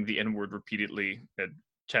 shouting the N-word repeatedly at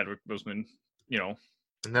Chadwick Boseman,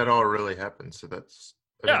 and that all really happens. So that's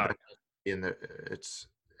Yeah,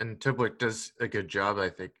 and Chadwick does a good job, I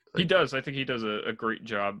think. he Like, does. I think he does a great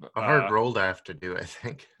job. a hard role to have to do, I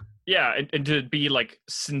think. Yeah, and to be like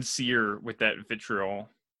sincere with that vitriol,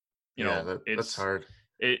 that's hard.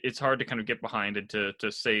 It's hard to kind of get behind and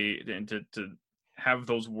to say and to have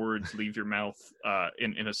those words leave your mouth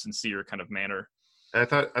in a sincere kind of manner. I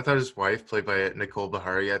thought his wife, played by Nicole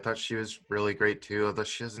Bahari, I thought she was really great too. Although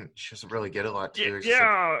she doesn't really get a lot too.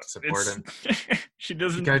 Yeah, support him. She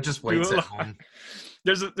doesn't. She kind of just waits at home.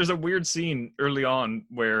 There's a weird scene early on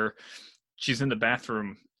where she's in the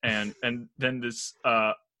bathroom and then this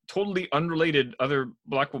totally unrelated other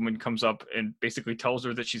black woman comes up and basically tells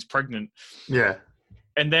her that she's pregnant. Yeah.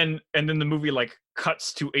 And then the movie like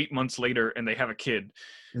cuts to 8 months later and they have a kid.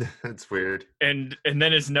 That's weird. And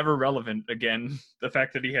then it's never relevant again. The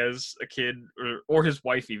fact that he has a kid or his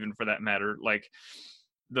wife, even for that matter, like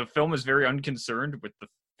the film is very unconcerned with the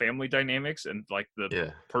family dynamics and like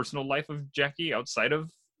the personal life of Jackie outside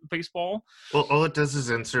of baseball. Well, all it does is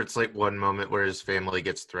inserts like one moment where his family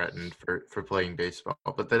gets threatened for playing baseball,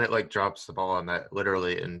 but then it like drops the ball on that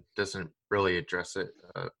literally and doesn't really address it,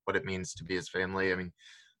 what it means to be his family. I mean,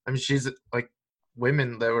 she's like,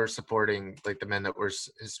 women that were supporting like the men that were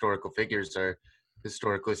historical figures are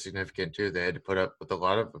historically significant too. They had to put up with a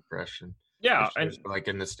lot of oppression. Yeah, and like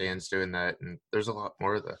in the stands doing that, and there's a lot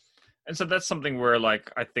more of that. And so that's something where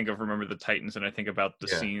like I think of Remember the Titans and I think about the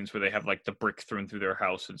scenes where they have like the brick thrown through their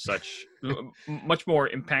house and such. Much more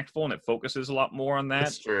impactful, and it focuses a lot more on that.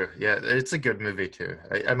 That's true. Yeah, it's a good movie too.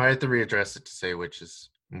 I might have to readdress it to say which is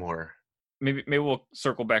more. Maybe we'll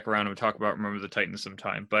circle back around and talk about Remember the Titans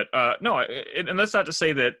sometime. But no, and that's not to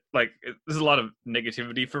say that like there's a lot of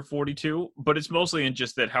negativity for 42, but it's mostly in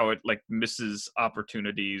just that how it like misses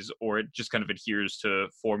opportunities or it just kind of adheres to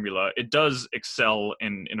formula. It does excel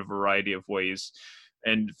in a variety of ways.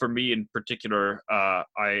 And for me in particular,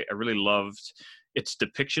 I really loved its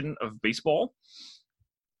depiction of baseball.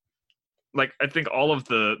 Like I think all of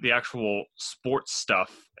the actual sports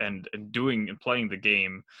stuff and doing and playing the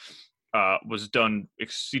game was done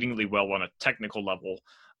exceedingly well on a technical level.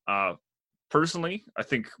 Personally, I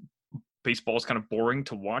think baseball is kind of boring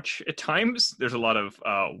to watch at times. There's a lot of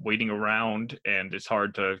waiting around, and it's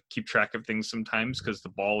hard to keep track of things sometimes because the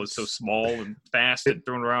ball is so small and fast and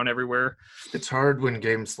thrown around everywhere. It's hard when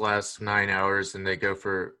games last 9 hours and they go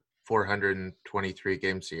for 423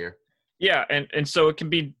 games a year. Yeah, and so it can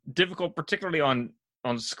be difficult, particularly on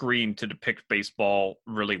screen, to depict baseball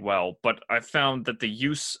really well. But I found that the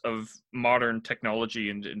use of modern technology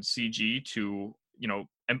and CG to,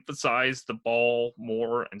 emphasize the ball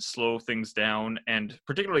more and slow things down, and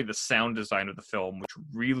particularly the sound design of the film, which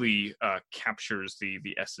really captures the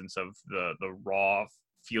essence of the raw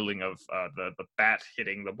feeling of the bat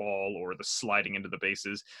hitting the ball or the sliding into the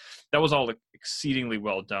bases. That was all exceedingly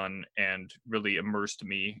well done and really immersed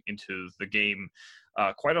me into the game.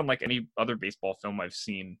 Quite unlike any other baseball film I've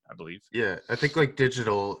seen, I believe. Yeah, I think like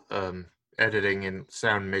digital editing and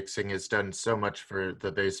sound mixing has done so much for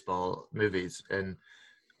the baseball movies. And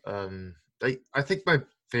I think my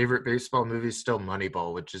favorite baseball movie is still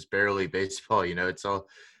Moneyball, which is barely baseball. It's all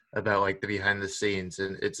about like the behind the scenes,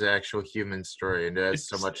 and it's an actual human story, and it has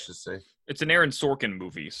so much to say. It's an Aaron Sorkin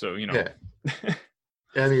movie, so Yeah.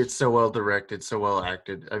 I mean, it's so well directed, so well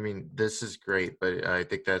acted. I mean, this is great, but I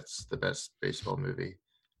think that's the best baseball movie.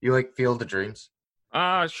 You like Field of Dreams?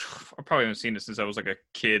 I probably haven't seen it since I was like a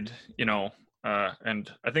kid, and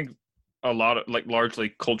I think a lot of like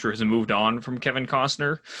largely culture has moved on from Kevin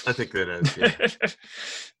Costner. I think that is.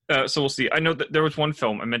 Yeah. So we'll see. I know that there was one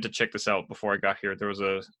film I meant to check this out before I got here. There was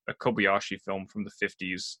a Kobayashi film from the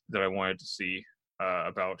 50s that I wanted to see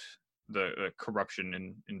about the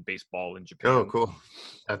corruption in baseball in Japan. Oh, cool.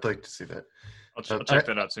 I'd like to see that. I'll check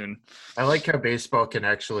that out soon. I like how baseball can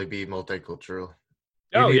actually be multicultural.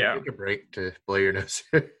 You need to take a break to blow your nose.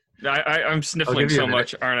 I'm sniffling so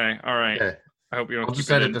much, aren't I? All right. Yeah. I hope you don't. I'll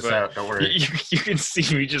just edit this out. Don't worry. You can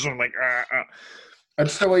see me just. I'm like. I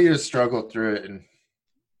just don't want you to struggle through it and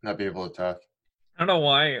not be able to talk. I don't know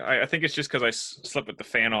why. I think it's just because I slept with the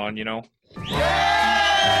fan on, you know? Did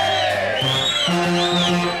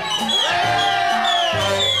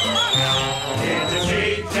you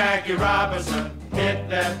see Jackie Robinson hit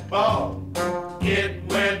that ball? It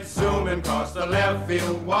went zooming across the left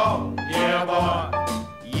field wall. Yeah, boy.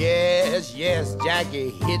 Yes, yes, Jackie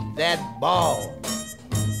hit that ball.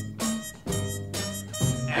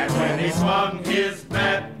 And when he swung his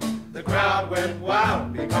bat, the crowd went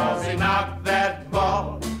wild because he knocked that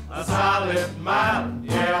ball a solid mile.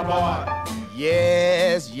 Yeah, boy.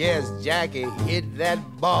 Yes, yes, Jackie hit that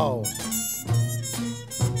ball.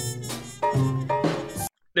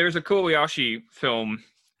 There's a Kobayashi film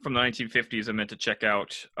from the 1950s I meant to check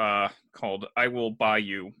out called I Will Buy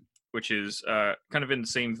You, which is kind of in the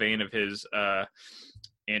same vein of his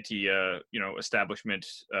establishment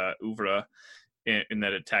oeuvre, in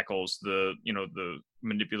that it tackles the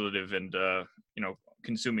manipulative and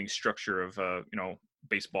consuming structure of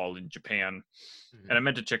baseball in Japan. And I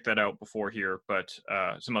meant to check that out before here, but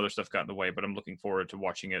some other stuff got in the way. But I'm looking forward to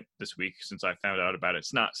watching it this week since I found out about it.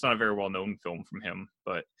 It's not a very well known film from him,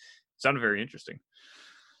 but it sounded very interesting.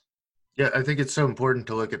 Yeah, I think it's so important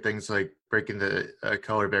to look at things like breaking the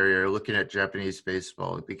color barrier, looking at Japanese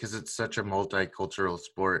baseball, because it's such a multicultural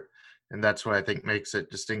sport. And that's what I think makes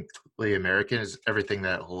it distinctly American, is everything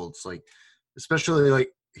that holds. Like, especially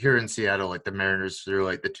like here in Seattle, like the Mariners through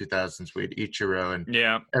like the 2000s, we had Ichiro, and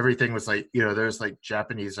Yeah, everything was like, there's like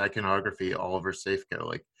Japanese iconography all over Safeco.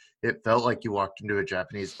 Like, it felt like you walked into a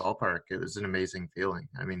Japanese ballpark. It was an amazing feeling.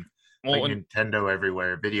 I mean, like Nintendo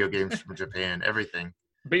everywhere, video games from Japan, everything.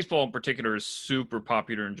 baseball in particular is super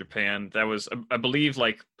popular in Japan. That was, I believe,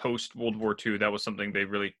 like post World War II, that was something they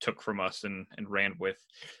really took from us and ran with.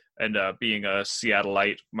 And being a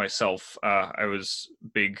Seattleite myself, I was a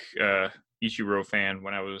big Ichiro fan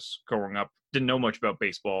when I was growing up. Didn't know much about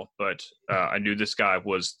baseball, but I knew this guy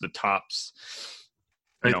was the tops.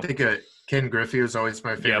 I think Ken Griffey was always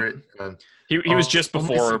my favorite. Yep. He was just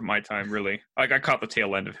before my time, really. Like, I caught the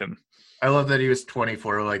tail end of him. I love that he was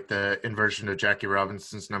 24, like the inversion of Jackie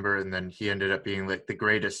Robinson's number, and then he ended up being like the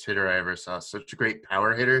greatest hitter I ever saw. Such a great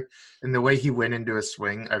power hitter. And the way he went into a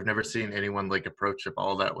swing, I've never seen anyone like approach a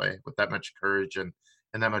ball that way with that much courage and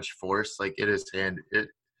that much force, like in his hand.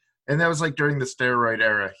 And that was like during the steroid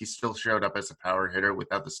era. He still showed up as a power hitter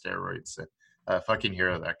without the steroids. So, fucking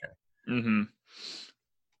hero, that guy. Mm-hmm.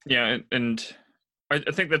 Yeah, and I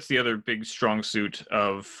think that's the other big strong suit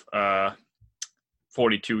of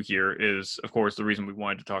 42 here is, of course, the reason we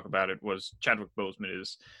wanted to talk about it was Chadwick Boseman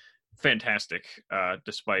is fantastic,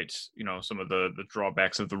 despite some of the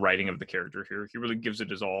drawbacks of the writing of the character here. He really gives it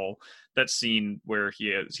his all. That scene where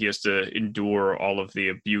he has to endure all of the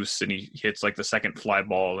abuse, and he hits like the second fly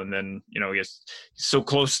ball, and then he's so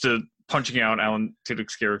close to punching out Alan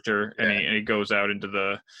Tudyk's character, and he goes out into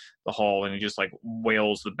the hall, and he just like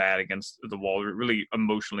wails the bat against the wall. Really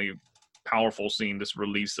emotionally powerful scene. This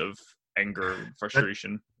release of anger and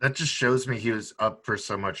frustration. That just shows me he was up for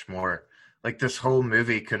so much more. Like, this whole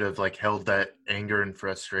movie could have like held that anger and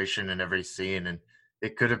frustration in every scene, and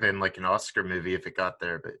it could have been like an Oscar movie if it got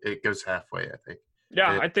there, but it goes halfway, I think.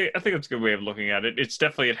 Yeah, I think that's a good way of looking at it.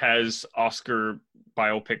 It has Oscar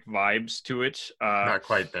biopic vibes to it. Not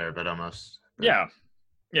quite there, but almost. Yeah,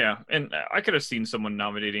 and I could have seen someone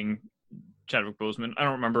nominating Chadwick Boseman. I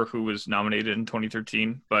don't remember who was nominated in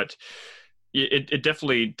 2013, but it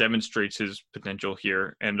definitely demonstrates his potential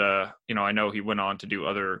here. And I know he went on to do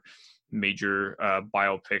other major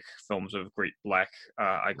biopic films of great black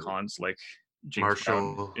icons like James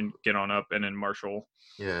Marshall and Get On Up, and then Marshall.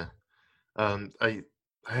 Yeah. I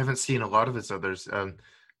haven't seen a lot of his others.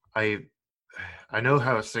 I know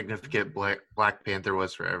how significant Black Panther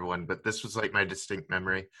was for everyone, but this was like my distinct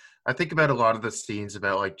memory. I think about a lot of the scenes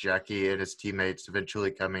about like Jackie and his teammates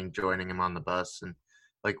eventually joining him on the bus, and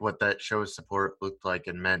like what that show of support looked like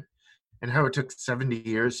and meant, and how it took 70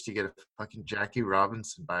 years to get a fucking Jackie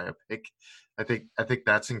Robinson biopic. I think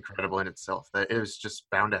that's incredible in itself, that it was just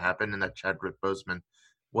bound to happen, and that Chadwick Boseman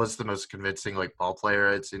was the most convincing like ball player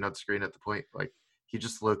I'd seen on screen at the point. Like, he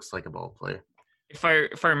just looks like a ball player. If I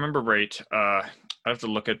remember right, I have to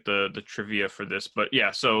look at the trivia for this, but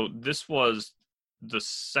yeah, so this was the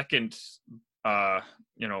second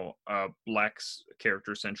black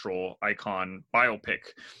character central icon biopic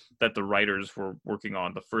that the writers were working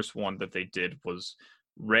on. The first one that they did was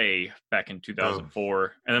Ray back in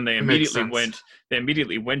 2004, and then they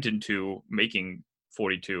immediately went into making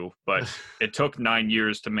 42, but it took 9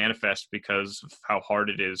 years to manifest because of how hard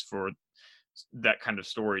it is for that kind of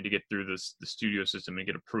story to get through the studio system and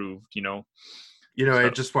get approved. I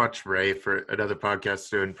just watched Ray for another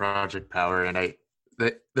podcast doing Project Power, and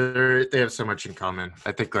they have so much in common.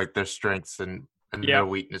 I think like their strengths and their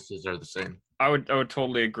weaknesses are the same. I would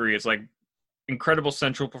totally agree. It's like incredible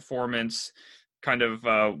central performance, kind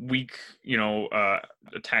of weak,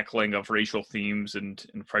 tackling of racial themes and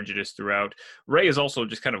prejudice throughout. Ray is also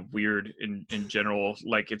just kind of weird in general.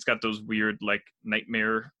 Like it's got those weird like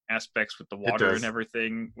nightmare aspects with the water and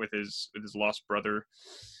everything with his lost brother.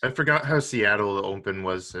 I forgot how Seattle the open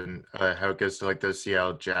was and how it goes to like those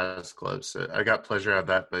Seattle jazz clubs. So I got pleasure out of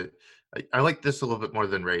that, but I like this a little bit more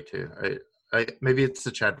than Ray too. I maybe it's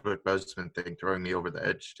the Chadwick Boseman thing throwing me over the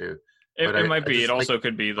edge too. It might be. It also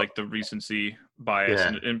could be like the recency bias,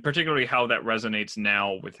 and particularly how that resonates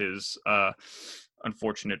now with his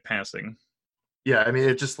unfortunate passing. Yeah, I mean,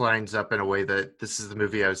 it just lines up in a way that this is the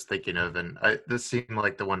movie I was thinking of, and this seemed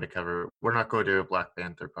like the one to cover. We're not going to do a Black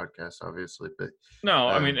Panther podcast, obviously, but no,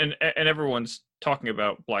 I mean, and everyone's talking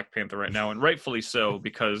about Black Panther right now, and rightfully so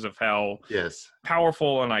because of how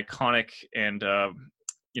powerful and iconic and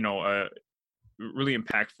really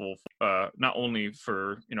impactful, not only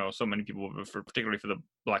for so many people, but particularly for the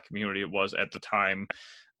Black community it was at the time.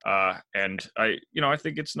 And I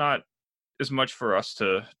think it's not as much for us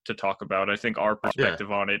to talk about. I think our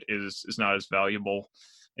perspective on it is not as valuable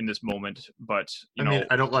in this moment. But I mean,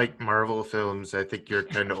 I don't like Marvel films. I think you're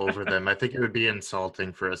kind of over them. I think it would be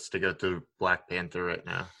insulting for us to go through Black Panther right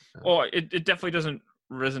now. Well, it definitely doesn't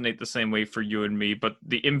resonate the same way for you and me, but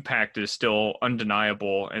the impact is still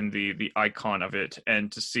undeniable and the icon of it.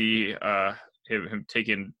 And to see him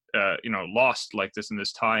taken lost like this in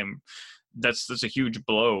this time, that's a huge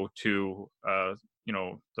blow to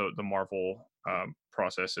the Marvel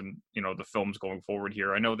process and the films going forward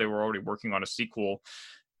here. I know they were already working on a sequel,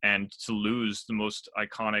 and to lose the most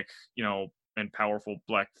iconic and powerful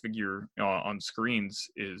Black figure on screens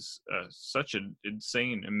is such an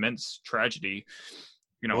insane, immense tragedy.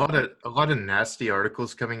 A lot of nasty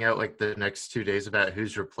articles coming out like the next 2 days about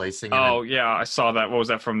who's replacing him. Oh yeah, I saw that. What was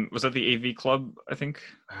that from? Was that the AV Club? I think.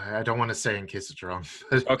 I don't want to say in case it's wrong.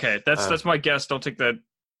 Okay, that's my guess. Don't take that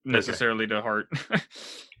necessarily to heart.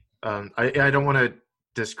 I don't want to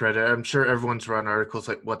discredit. I'm sure everyone's run articles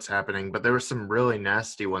like what's happening, but there were some really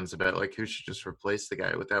nasty ones about like who should just replace the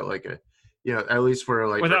guy without like at least we're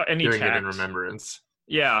like without any doing tact. It in remembrance.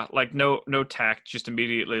 Yeah, like no tact, just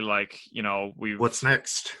immediately like, what's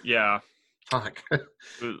next? Yeah. Fuck.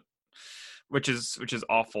 which is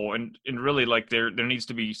awful. And really like there needs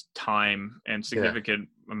to be time and significant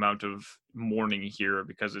amount of mourning here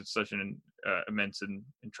because it's such an immense and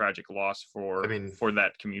tragic loss for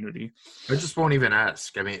that community. I just won't even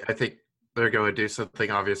ask. I mean, I think they're going to do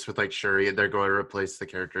something obvious with like Shuri. They're going to replace the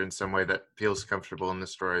character in some way that feels comfortable in the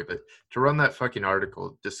story, but to run that fucking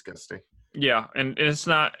article, disgusting. Yeah, and it's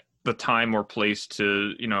not the time or place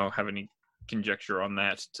to, have any conjecture on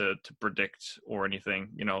that to predict or anything.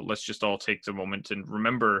 Let's just all take the moment and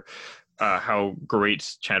remember how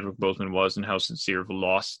great Chadwick Boseman was and how sincere of a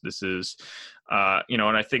loss this is. And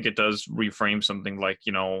I think it does reframe something like,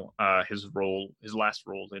 his last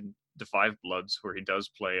role in The Five Bloods, where he does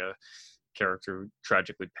play a character who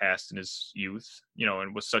tragically passed in his youth,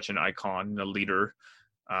 and was such an icon and a leader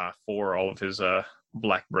for all of his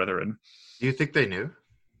Black brethren. Do you think they knew?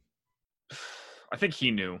 I think he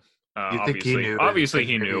knew. Think he knew? Obviously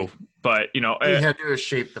he knew, but he had to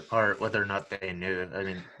shape the part whether or not they knew. I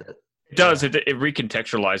mean, it does. It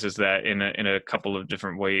recontextualizes that in a couple of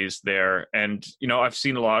different ways there. And I've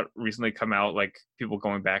seen a lot recently come out, like people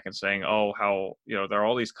going back and saying, "Oh, how there are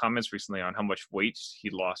all these comments recently on how much weight he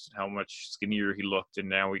lost and how much skinnier he looked, and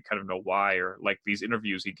now we kind of know why." Or like these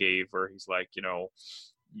interviews he gave where he's like,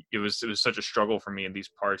 it was such a struggle for me in these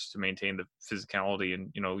parts to maintain the physicality, and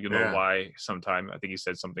know why sometime. I think he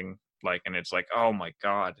said something like, and it's like, oh my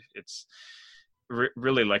God, it's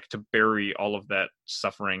really like to bury all of that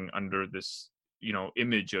suffering under this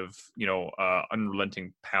image of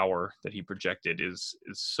unrelenting power that he projected is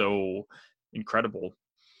so incredible.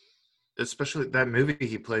 Especially that movie,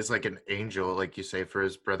 he plays like an angel, like you say, for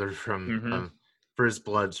his brother from for his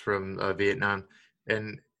Bloods from Vietnam,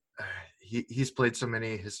 and he's played so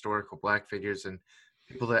many historical Black figures and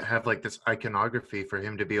people that have like this iconography for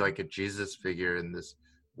him to be like a Jesus figure in this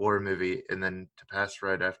war movie, and then to pass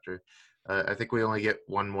right after. I think we only get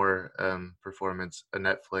one more performance, a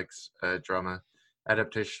Netflix drama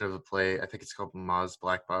adaptation of a play. I think it's called Ma's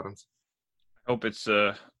Black Bottoms. I hope it's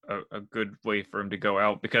a good way for him to go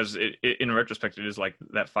out, because it in retrospect, it is like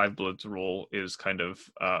that Five Bloods role is kind of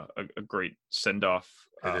a great send off.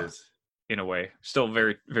 It is. In a way, still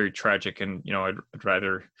very, very tragic, and I'd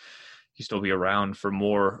rather he still be around for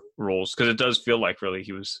more roles, because it does feel like really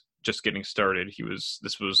he was just getting started.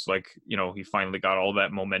 This was like, he finally got all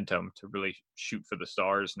that momentum to really shoot for the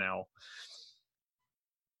stars now.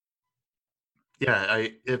 Yeah,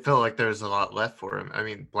 it felt like there was a lot left for him. I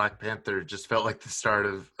mean, Black Panther just felt like the start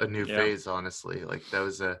of a new phase, honestly. Like that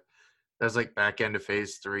was like back end of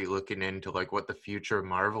phase 3, looking into like what the future of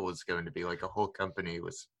Marvel was going to be. Like a whole company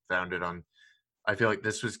was founded on, I feel like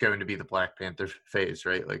this was going to be the Black Panther phase,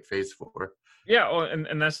 right? Like phase 4. Yeah, well,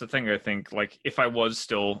 and that's the thing. I think, like, if I was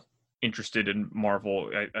still interested in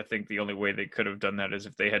Marvel, I think the only way they could have done that is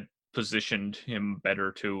if they had positioned him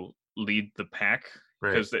better to lead the pack,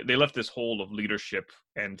 because they left this hole of leadership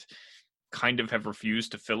and kind of have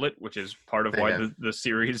refused to fill it, which is part of why the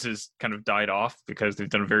series has kind of died off, because they've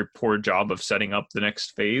done a very poor job of setting up the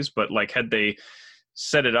next phase. But like, had they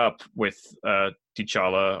set it up with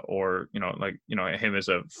T'Challa, or him as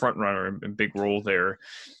a front runner and big role there,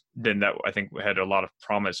 then that, I think, had a lot of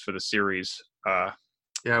promise for the series. Yeah,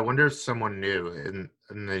 I wonder if someone knew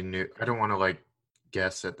and they knew. I don't want to like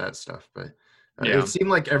guess at that stuff, but it seemed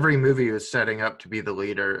like every movie was setting up to be the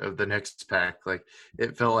leader of the next pack. Like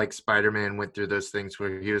it felt like Spider-Man went through those things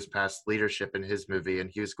where he was past leadership in his movie and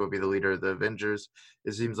he was going to be the leader of the Avengers.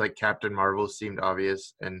 It seems like Captain Marvel seemed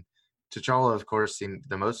obvious, and T'Challa, of course, seemed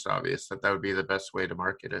the most obvious that would be the best way to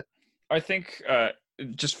market it. I think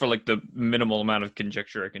just for like the minimal amount of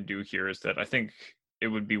conjecture I can do here is that I think it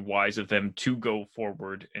would be wise of them to go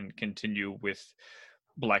forward and continue with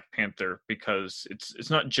Black Panther, because it's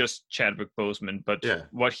not just Chadwick Boseman, but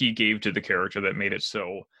what he gave to the character that made it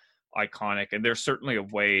so iconic. And there's certainly a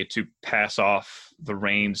way to pass off the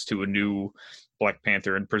reins to a new Black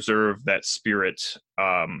Panther and preserve that spirit,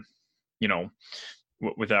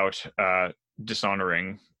 without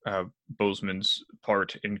dishonoring Boseman's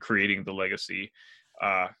part in creating the legacy.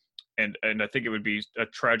 And I think it would be a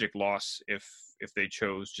tragic loss if they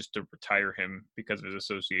chose just to retire him because of his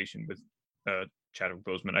association with Chadwick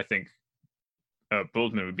Boseman. I think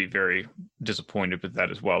Boseman would be very disappointed with that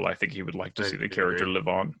as well. I think he would like to see the character live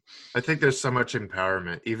on. I think there's so much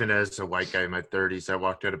empowerment. Even as a white guy in my 30s, I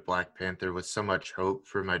walked out of Black Panther with so much hope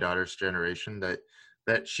for my daughter's generation that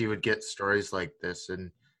she would get stories like this,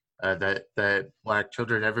 and that Black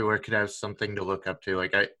children everywhere could have something to look up to.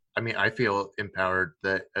 Like I mean, I feel empowered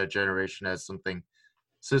that a generation has something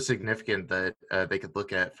so significant that they could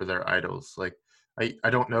look at for their idols. Like, I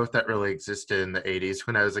don't know if that really existed in the 80s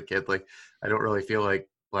when I was a kid. Like, I don't really feel like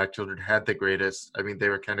Black children had the greatest. I mean, they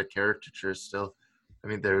were kind of caricatures still. I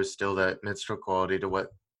mean, there was still that minstrel quality to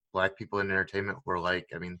what Black people in entertainment were like.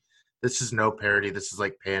 I mean, this is no parody. This is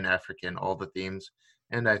like Pan-African, all the themes.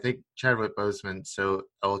 And I think Chadwick Boseman so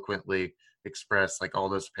eloquently expressed like all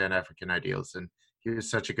those Pan-African ideals, and he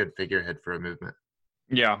was such a good figurehead for a movement.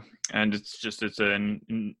 Yeah, and it's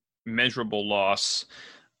an immeasurable loss,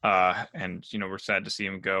 and we're sad to see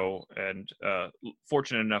him go, and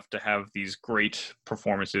fortunate enough to have these great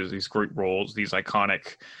performances, these great roles, these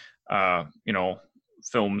iconic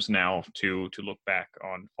films now to look back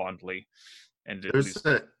on fondly. And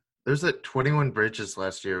there's that 21 Bridges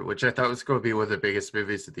last year, which I thought was going to be one of the biggest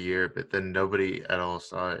movies of the year, but then nobody at all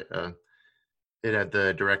saw it. It had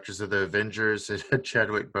the directors of the Avengers. It had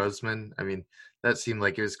Chadwick Boseman. I mean, that seemed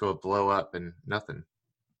like it was going to blow up, and nothing.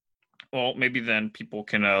 Well, maybe then people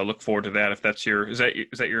can look forward to that. If that's is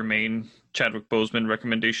that your main Chadwick Boseman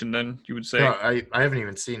recommendation? Then you would say. No, I haven't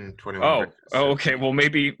even seen 21 Bridges. So. Oh, okay. Well,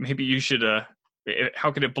 maybe you should.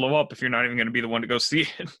 How could it blow up if you're not even going to be the one to go see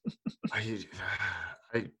it?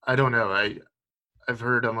 I don't know. I've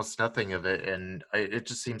heard almost nothing of it, and it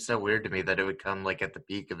just seems so weird to me that it would come like at the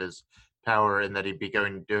peak of his power, and that he'd be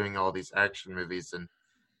doing all these action movies, and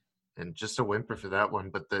just a whimper for that one.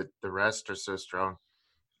 But the rest are so strong.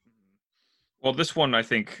 Well, this one, I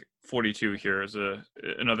think 42 here is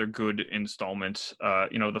another good installment.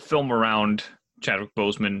 The film around Chadwick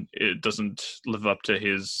Boseman, it doesn't live up to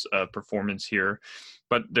his performance here,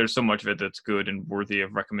 but there's so much of it that's good and worthy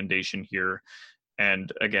of recommendation here.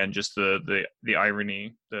 And again, just the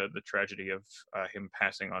irony, the tragedy of him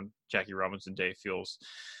passing on Jackie Robinson Day feels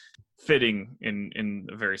fitting in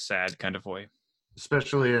a very sad kind of way.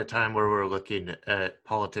 Especially at a time where we're looking at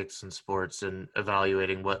politics and sports and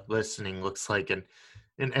evaluating what listening looks like, and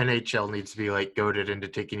NHL needs to be like goaded into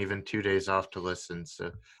taking even 2 days off to listen.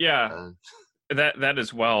 So yeah, that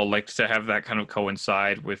as well, like to have that kind of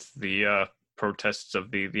coincide with the protests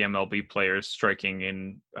of the MLB players striking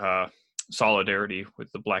in solidarity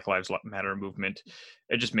with the Black Lives Matter movement.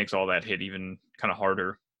 It just makes all that hit even kind of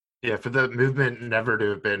harder. Yeah, for the movement never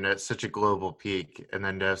to have been at such a global peak, and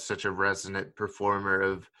then to have such a resonant performer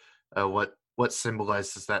of what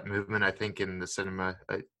symbolizes that movement, I think, in the cinema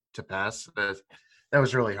to pass, that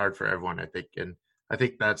was really hard for everyone, I think. And I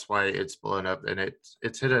think that's why it's blown up, and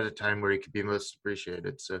it's hit at a time where he could be most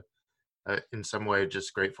appreciated. So, in some way,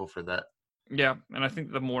 just grateful for that. Yeah, and I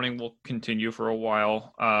think the mourning will continue for a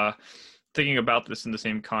while. Thinking about this in the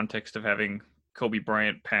same context of having Kobe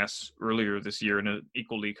Bryant pass earlier this year in an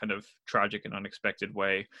equally kind of tragic and unexpected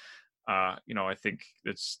way. I think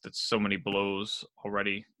that's so many blows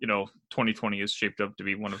already. 2020 is shaped up to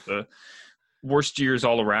be one of the worst years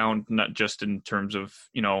all around, not just in terms of,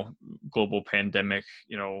 global pandemic,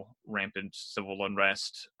 rampant civil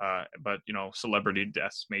unrest, but, celebrity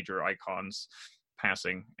deaths, major icons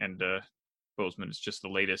passing, and Boseman is just the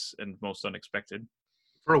latest and most unexpected.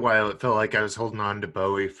 For a while, it felt like I was holding on to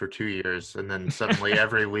Bowie for 2 years, and then suddenly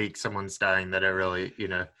every week someone's dying that I really,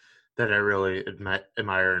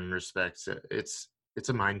 admire and respect. So it's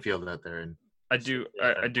a minefield out there, and I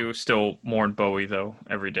do still mourn Bowie though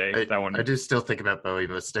every day. I do still think about Bowie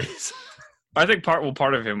most days. I think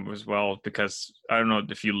part of him as well, because I don't know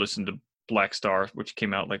if you listened to Black Star, which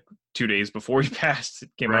came out like 2 days before he passed.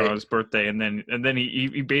 It came out on his birthday, and then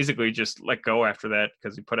he basically just let go after that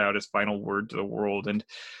because he put out his final word to the world, and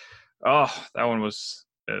that one was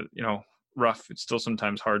rough. It's still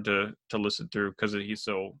sometimes hard to listen through because he's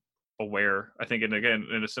so aware, I think, and again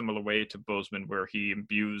in a similar way to Boseman, where he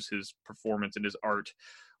imbues his performance and his art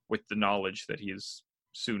with the knowledge that he is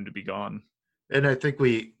soon to be gone. And I think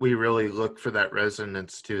we really look for that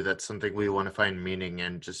resonance too. That's something we want to find meaning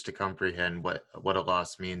in, just to comprehend what a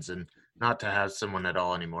loss means, and not to have someone at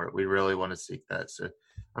all anymore. We really want to seek that. So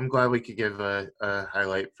I'm glad we could give a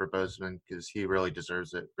highlight for Boseman, because he really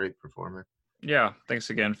deserves it. Great performer. Yeah,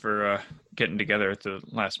 thanks again for getting together at the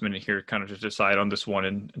last minute here, kind of to decide on this one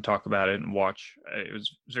and talk about it and watch. It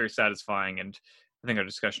was very satisfying, and I think our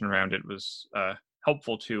discussion around it was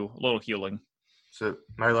helpful too, a little healing. So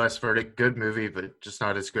my last verdict, good movie, but just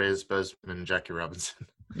not as great as Boseman and Jackie Robinson.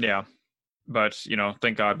 Yeah, but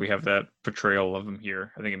thank God we have that portrayal of him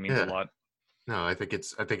here. I think it means a lot. No, I think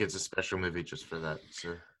it's a special movie just for that.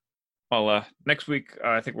 So, well, next week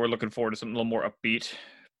I think we're looking forward to something a little more upbeat.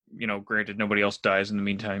 Granted, nobody else dies in the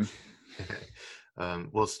meantime.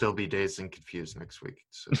 We'll still be dazed and confused next week.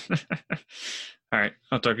 So. All right,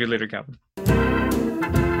 I'll talk to you later, Calvin.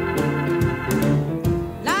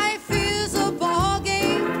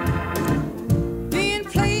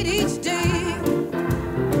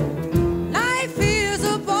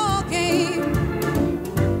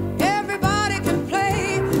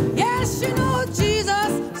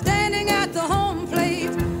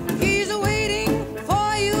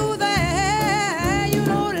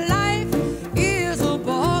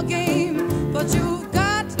 But you